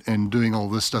and doing all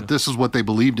this stuff. This is what they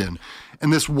believed in.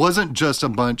 And this wasn't just a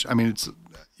bunch. I mean,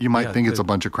 you might think it's a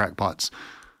bunch of crackpots.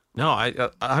 No,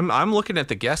 I'm looking at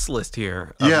the guest list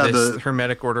here of this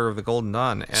Hermetic Order of the Golden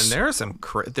Dawn, and there's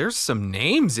some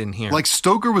names in here. Like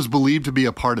Stoker was believed to be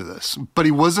a part of this, but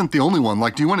he wasn't the only one.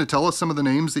 Like, do you want to tell us some of the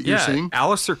names that you're seeing?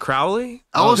 Aleister Crowley.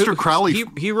 Aleister Crowley.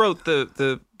 He wrote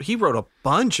he wrote a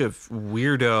bunch of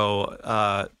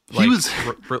weirdo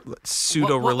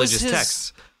pseudo religious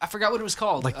texts. I forgot what it was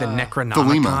called. Like the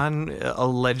Necronomicon,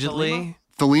 allegedly.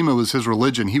 Thelema was his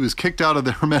religion. He was kicked out of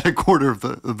the Hermetic Order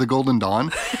of the Golden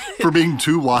Dawn for being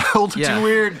too wild, too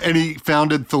weird, and he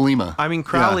founded Thelema. I mean,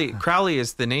 Crowley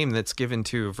is the name that's given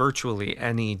to virtually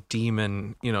any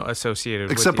demon, associated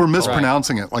except with we're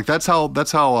mispronouncing it. Like that's how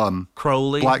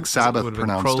Crowley, Black Sabbath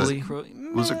pronounced Crowley?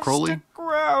 it. Was it Crowley?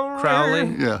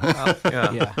 Crowley.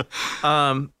 Yeah.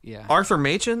 Arthur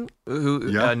Machen,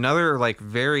 who another like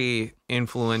very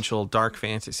influential dark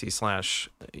fantasy /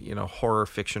 horror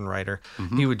fiction writer.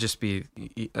 Mm-hmm. He would just be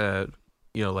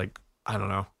like, I don't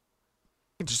know,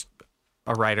 just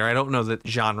a writer. I don't know that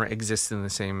genre exists in the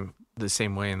same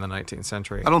way in the 19th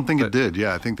century. I don't think it did.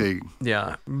 Yeah, I think they.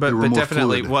 Yeah, but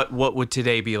definitely, fluid. What would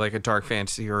today be like a dark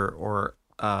fantasy or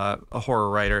a horror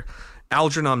writer?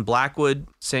 Algernon Blackwood,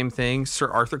 same thing. Sir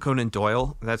Arthur Conan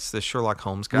Doyle, that's the Sherlock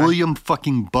Holmes guy. William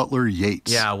fucking Butler Yeats.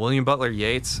 Yeah, William Butler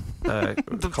Yeats.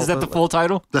 Is that the full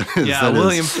title?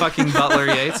 William fucking Butler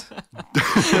Yates.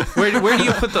 Where do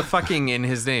you put the fucking in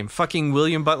his name? Fucking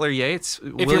William Butler Yates?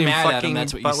 If William you're mad fucking at him,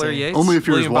 that's what you Butler say. Yates? Only if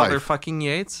you're William his wife. Butler fucking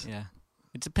Yates? Yeah.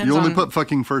 It depends You only on... put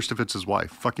fucking first if it's his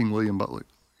wife. Fucking William Butler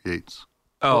Yeats.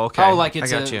 Oh, okay. Oh, like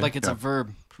it's a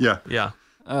verb. Yeah. Yeah.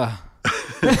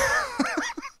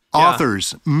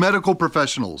 Authors, medical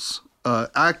professionals,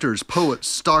 actors, poets,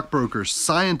 stockbrokers,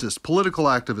 scientists, political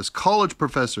activists, college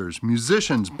professors,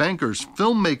 musicians, bankers,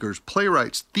 filmmakers,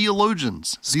 playwrights,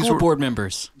 theologians. School board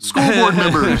members. School board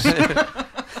members.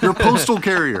 Your postal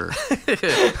carrier.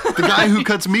 The guy who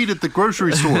cuts meat at the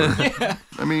grocery store. Yeah.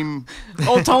 I mean,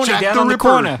 old Tony Jack down the on Ripper. the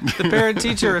corner. The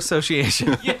Parent-Teacher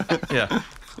Association. Yeah.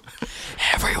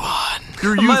 Everyone.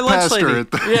 Your My youth lunch pastor lady.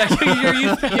 at the Your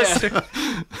youth pastor.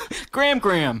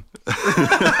 Graham.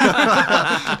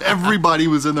 Everybody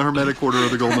was in the Hermetic Order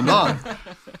of the Golden Dawn.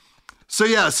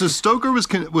 So Stoker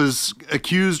was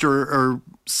accused or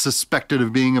suspected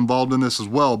of being involved in this as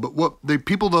well. But what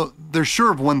they're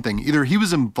sure of one thing: either he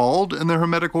was involved in the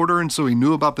Hermetic Order, and so he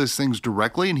knew about these things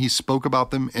directly, and he spoke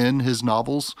about them in his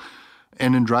novels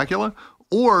and in Dracula,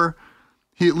 or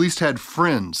he at least had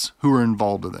friends who were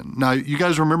involved in it. Now, you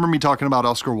guys remember me talking about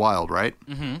Oscar Wilde, right?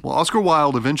 Mm-hmm. Well, Oscar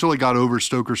Wilde eventually got over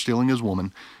Stoker stealing his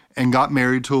woman and got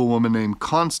married to a woman named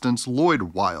Constance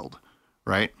Lloyd Wilde,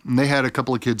 right? And they had a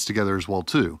couple of kids together as well,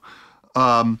 too.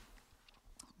 But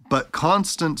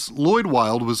Constance Lloyd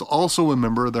Wilde was also a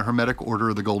member of the Hermetic Order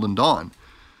of the Golden Dawn.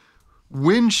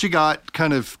 When she got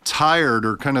kind of tired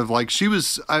or kind of like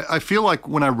I feel like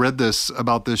when I read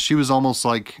about this, she was almost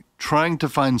like trying to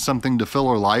find something to fill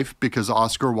her life because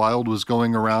Oscar Wilde was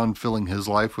going around filling his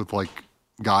life with like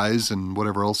guys and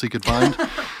whatever else he could find.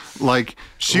 Like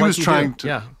she was trying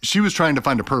to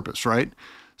find a purpose, right?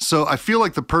 So I feel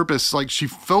like the purpose, like she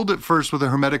filled it first with the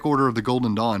Hermetic Order of the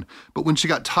Golden Dawn, but when she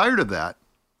got tired of that,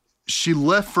 she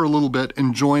left for a little bit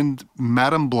and joined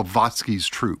Madame Blavatsky's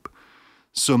troupe.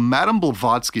 So Madame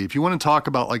Blavatsky, if you want to talk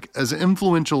about like as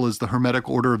influential as the Hermetic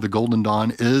Order of the Golden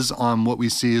Dawn is on what we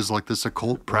see as like this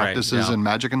occult practices and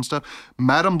magic and stuff,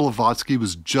 Madame Blavatsky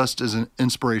was just as an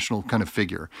inspirational kind of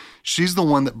figure. She's the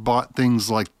one that bought things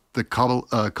like the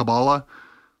Kabbalah.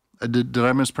 Did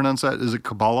I mispronounce that? Is it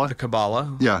Kabbalah? The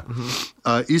Kabbalah. Yeah.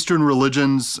 Mm-hmm. Eastern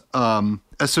religions,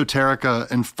 esoterica,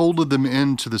 and folded them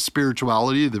into the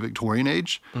spirituality of the Victorian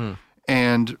age.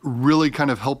 And really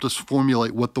kind of helped us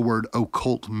formulate what the word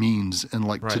occult means in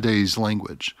like today's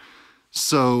language.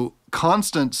 So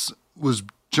Constance was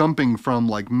jumping from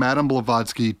like Madame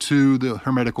Blavatsky to the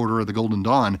Hermetic Order of the Golden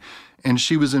Dawn. And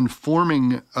she was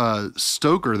informing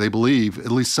Stoker, they believe,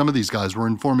 at least some of these guys were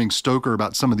informing Stoker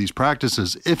about some of these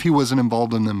practices if he wasn't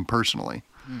involved in them personally.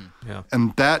 Yeah.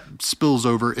 And that spills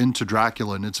over into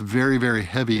Dracula, and it's very, very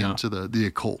heavy into the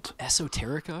occult.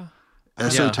 Esoterica?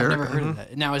 Esoterica. I've never heard of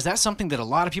that. Now, is that something that a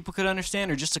lot of people could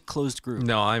understand or just a closed group?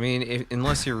 No, I mean,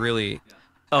 unless you're really.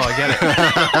 Oh, I get it.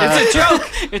 It's a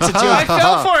joke. It's a joke. I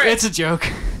fell for it. It's a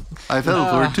joke. I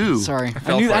fell for it too. Sorry.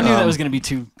 I knew that was going to be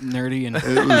too nerdy and, It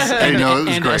was, it was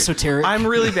and great. esoteric. I'm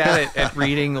really bad at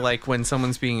reading like when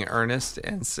someone's being earnest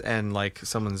and like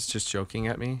someone's just joking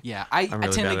at me. Yeah, I I'm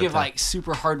really tend bad to at give that. like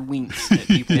super hard winks at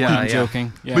people when I'm yeah.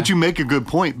 joking. Yeah. But you make a good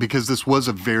point because this was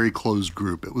a very closed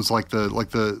group. It was like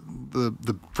the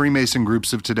Freemason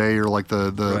groups of today, or like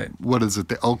the Right. what is it,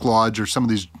 the Elk Lodge, or some of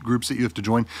these groups that you have to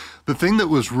join. The thing that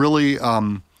was really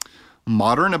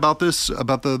modern about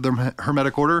the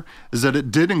Hermetic Order is that it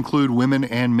did include women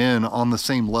and men on the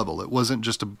same level. It wasn't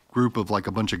just a group of like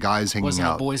a bunch of guys hanging Wasn't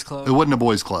a out. boys' club? It wasn't a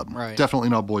boys' club. Right. Definitely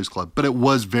not a boys' club. But it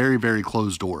was very, very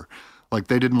closed door. Like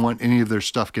they didn't want any of their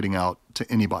stuff getting out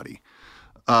to anybody.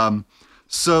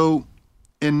 So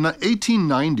in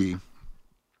 1890,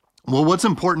 well, what's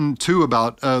important too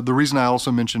about the reason I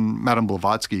also mentioned Madame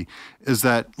Blavatsky is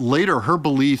that later her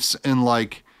beliefs in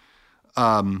like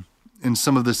in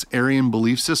some of this Aryan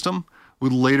belief system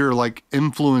would later like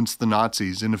influence the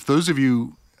Nazis. And if those of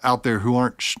you out there who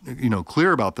aren't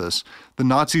clear about this, the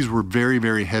Nazis were very,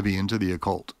 very heavy into the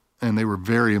occult, and they were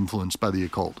very influenced by the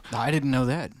occult. I didn't know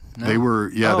that. No. They were,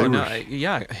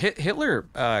 Hitler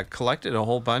collected a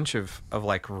whole bunch of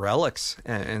like relics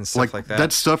and stuff like that.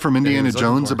 That stuff from Indiana was looking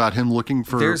Jones for. about him looking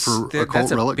for occult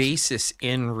that's a relics. basis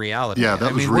in reality. Yeah, that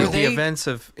I was mean, real. with the events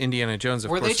of Indiana Jones,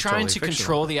 of Were course, they it's trying totally to fictional.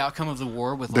 control the outcome of the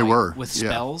war with They were, with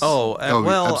yeah. spells? Oh,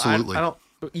 well, absolutely. I don't.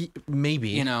 Maybe.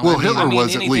 You know, Well, I mean- Hitler I mean, was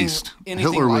at anything- least.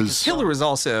 anything Hitler like was- a spell. Hitler was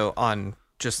also on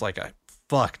just like a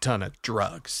fuck ton of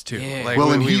drugs too. Yeah. Like,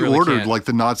 Well, and we he really ordered can't- like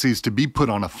the Nazis to be put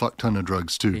on a fuck ton of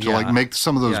drugs too, to like Yeah. make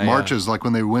some of those Yeah, marches. Like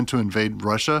when they went to invade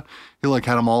Russia, he like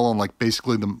had them all on like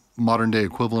basically the modern day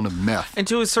equivalent of meth. and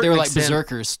to a They certain were like extent,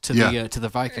 berserkers to Yeah. the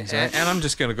Vikings. Right? and I'm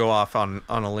just going to go off on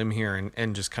a limb here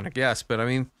and just kind of guess, but I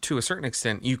mean, to a certain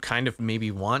extent, you kind of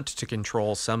maybe want to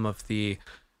control some of the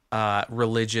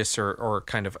religious or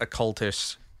kind of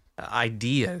occultish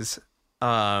ideas,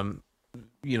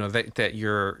 that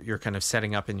you're kind of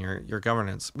setting up in your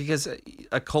governance, because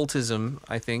occultism,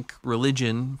 I think,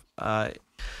 religion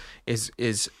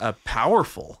is a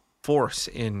powerful force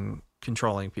in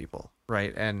controlling people.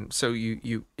 Right. And so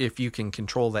you if you can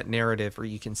control that narrative, or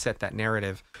you can set that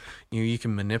narrative, you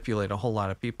can manipulate a whole lot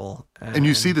of people. And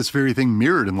you see this very thing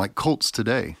mirrored in like cults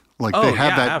today. Like Oh, they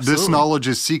have yeah, that absolutely. this knowledge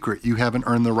is secret. You haven't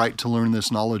earned the right to learn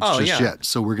this knowledge Oh, just yeah. yet.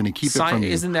 So we're going to keep it from you.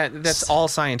 Isn't that's all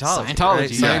Scientology? Scientology,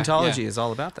 right? yeah. Scientology Yeah. is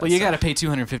all about that. Well, you stuff. got to pay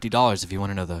 $250 if you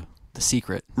want to know the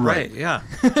secret. right. Yeah.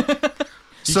 You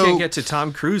So- can't get to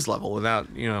Tom Cruise level without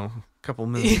a couple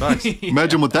million bucks.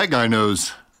 Imagine what that guy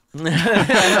knows.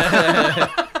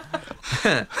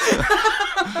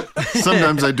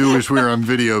 Sometimes I do wish we were on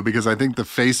video because I think the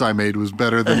face I made was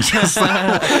better than just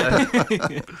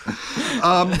that.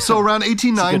 So around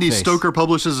 1890, face. Stoker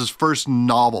publishes his first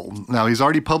novel. Now, he's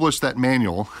already published that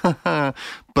manual,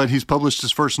 but he's published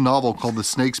his first novel called The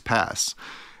Snake's Pass.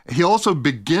 He also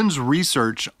begins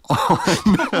research on...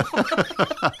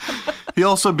 He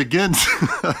also begins...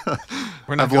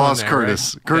 We're not I've going lost there,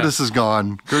 Curtis. right? Curtis is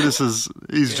gone.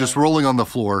 He's just rolling on the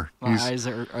floor. My He's, eyes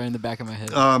are in the back of my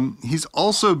head. he's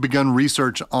also begun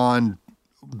research on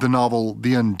the novel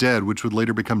The Undead, which would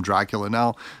later become Dracula.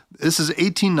 Now, this is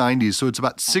 1890, so it's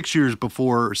about 6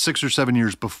 or 7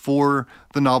 years before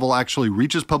the novel actually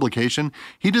reaches publication.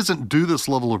 He doesn't do this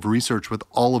level of research with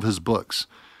all of his books.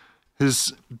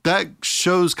 That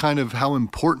shows kind of how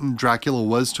important Dracula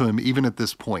was to him even at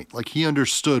this point. Like he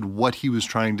understood what he was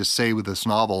trying to say with this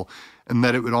novel, and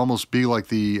that it would almost be like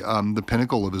the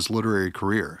pinnacle of his literary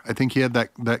career. I think he had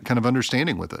that kind of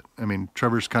understanding with it. I mean,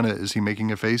 Trevor's kind of, is he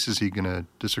making a face? Is he going to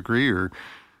disagree? Or,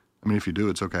 I mean, if you do,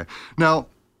 it's okay. Now,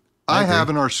 I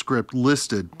have in our script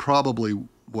listed probably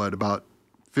about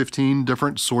 15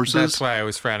 different sources. That's why I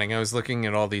was frowning. I was looking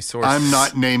at all these sources. I'm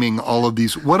not naming all of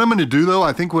these. What I'm going to do, though,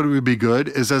 I think what would be good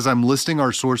is as I'm listing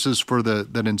our sources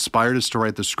that inspired us to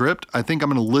write the script, I think I'm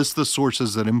going to list the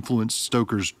sources that influenced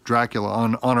Stoker's Dracula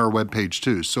on our webpage,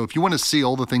 too. So if you want to see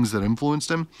all the things that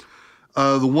influenced him,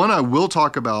 the one I will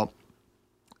talk about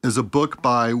is a book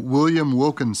by William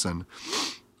Wilkinson.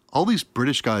 All these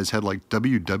British guys had like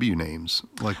WW names.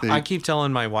 I keep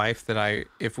telling my wife that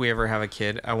if we ever have a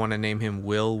kid, I want to name him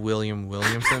William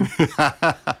Williamson.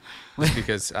 just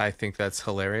because I think that's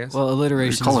hilarious. Well,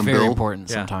 alliteration Call is him very Bill. important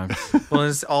Yeah. sometimes. Well,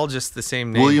 it's all just the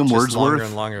same name. William just longer Wordsworth?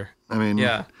 and longer. I mean,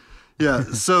 Yeah. Yeah.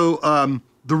 So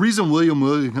the reason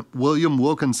William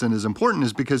Wilkinson is important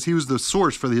is because he was the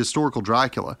source for the historical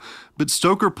Dracula. But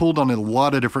Stoker pulled on a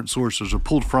lot of different sources, or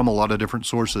pulled from a lot of different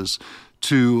sources,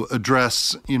 to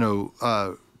address,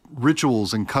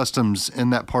 rituals and customs in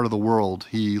that part of the world.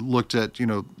 He looked at,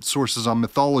 sources on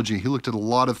mythology. He looked at a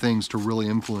lot of things to really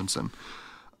influence him.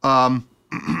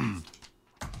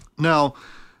 Now,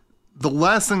 the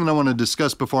last thing that I want to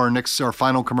discuss before our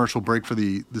final commercial break for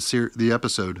the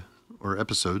episode, or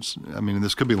episodes, I mean,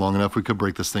 this could be long enough, we could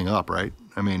break this thing up, right?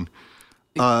 I mean,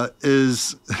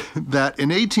 is that in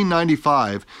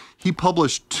 1895, he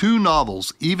published 2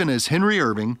 novels, even as Henry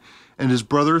Irving and his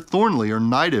brother Thornley are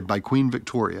knighted by Queen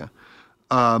Victoria.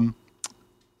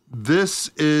 This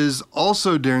is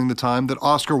also during the time that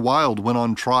Oscar Wilde went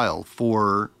on trial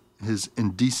for his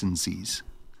indecencies.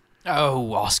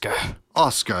 Oh, Oscar.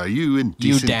 Oscar, you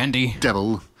indecent dandy.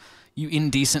 devil. You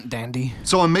indecent dandy.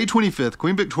 So on May 25th,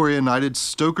 Queen Victoria knighted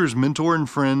Stoker's mentor and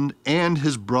friend and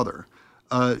his brother.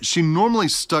 She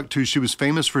was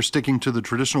famous for sticking to the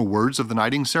traditional words of the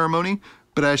knighting ceremony,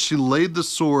 but as she laid the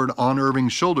sword on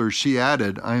Irving's shoulders, she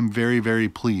added, "I am very, very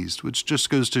pleased," which just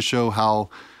goes to show how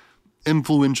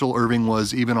influential Irving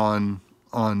was even on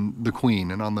the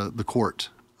Queen and on the court,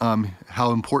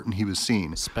 how important he was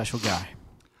seen. Special guy.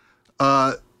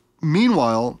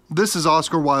 Meanwhile, this is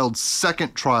Oscar Wilde's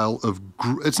second trial of,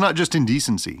 it's not just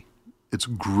indecency, it's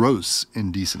gross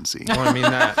indecency. Well, I mean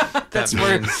that's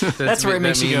where it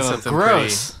makes you go, something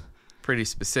gross. pretty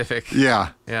specific. Yeah.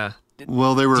 Yeah.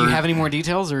 Well, they were. Do you have any more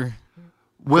details, or?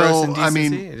 Well, Gross I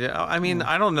mean, indecency? I mean,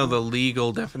 I don't know the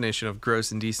legal definition of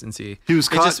gross indecency. He was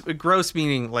caught- just gross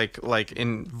meaning like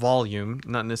in volume,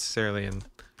 not necessarily in.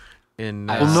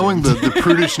 well, knowing the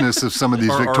prudishness of some of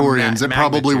these Or Victorians, it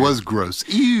probably magnitude. was gross.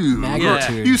 Ew.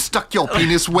 Magnitude. You stuck your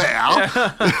penis where?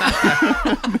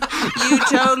 You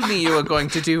told me you were going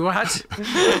to do what?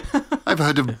 I've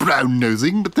heard of brown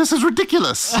nosing, but this is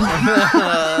ridiculous.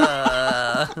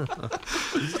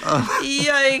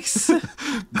 Yikes!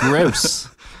 Gross.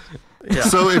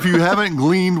 So if you haven't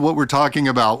gleaned what we're talking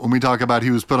about when we talk about he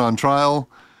was put on trial,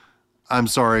 I'm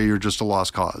sorry, you're just a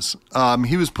lost cause.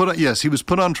 He was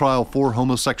put on trial for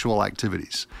homosexual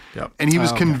activities. Yep. And he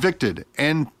was convicted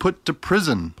and put to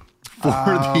prison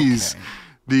for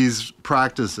these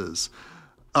practices.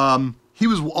 He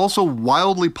was also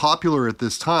wildly popular at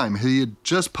this time. He had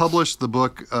just published the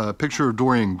book Picture of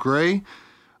Dorian Gray,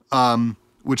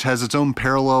 which has its own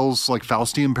parallels, like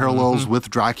Faustian parallels with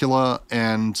Dracula.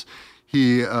 And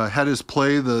he had his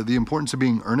play, The Importance of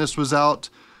Being Earnest, was out.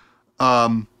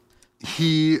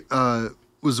 He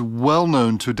was well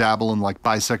known to dabble in like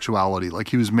bisexuality. Like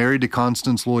he was married to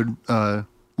Constance Lloyd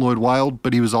Wilde,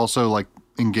 but he was also like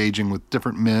engaging with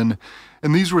different men.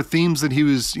 And these were themes that he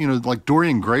was, like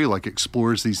Dorian Gray, like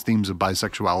explores these themes of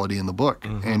bisexuality in the book.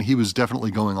 And he was definitely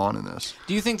going on in this.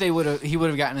 Do you think he would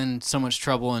have gotten in so much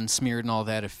trouble and smeared and all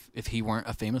that if he weren't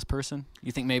a famous person?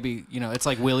 You think maybe, it's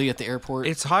like Willie at the airport.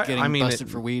 It's hard. Getting busted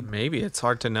for weed. Maybe it's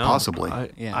hard to know. Possibly.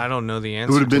 I don't know the answer.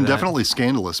 It would have been to that. definitely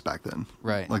scandalous back then.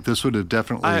 Right. Like this would have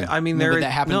definitely. I mean, Would that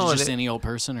happen to just any old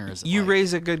person, or is it You like,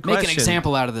 raise a good question. make an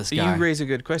example out of this guy? You raise a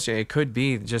good question. It could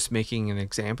be just making an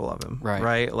example of him,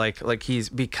 Right. Like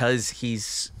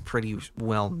he's pretty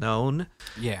well known,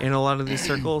 Yeah. in a lot of these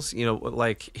circles.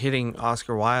 Like hitting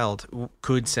Oscar Wilde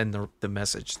could send the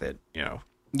message that Yeah,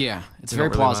 it's We very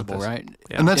don't really want plausible, this. right?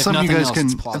 Yeah. And that's If something you nothing guys else, can.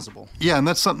 it's plausible. Yeah, and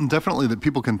that's something definitely that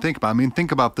people can think about. I mean,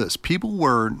 think about this: people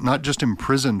were not just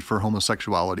imprisoned for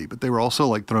homosexuality, but they were also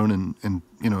like thrown in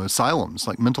asylums,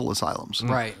 like mental asylums.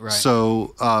 Right.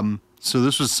 So, so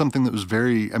this was something that was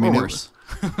very. I mean, Or worse.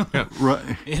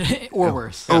 Right. Or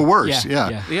worse. Oh, worse.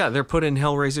 Yeah. Yeah, they're put in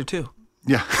Hellraiser too.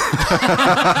 Yeah.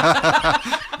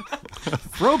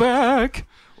 Throwback.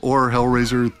 Or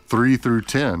Hellraiser 3 through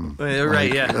 10.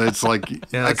 Right, yeah. It's like I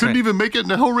that's couldn't right. even make it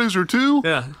into Hellraiser 2.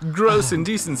 Yeah, gross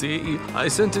indecency. I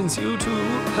sentence you to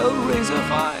Hellraiser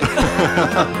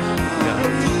 5.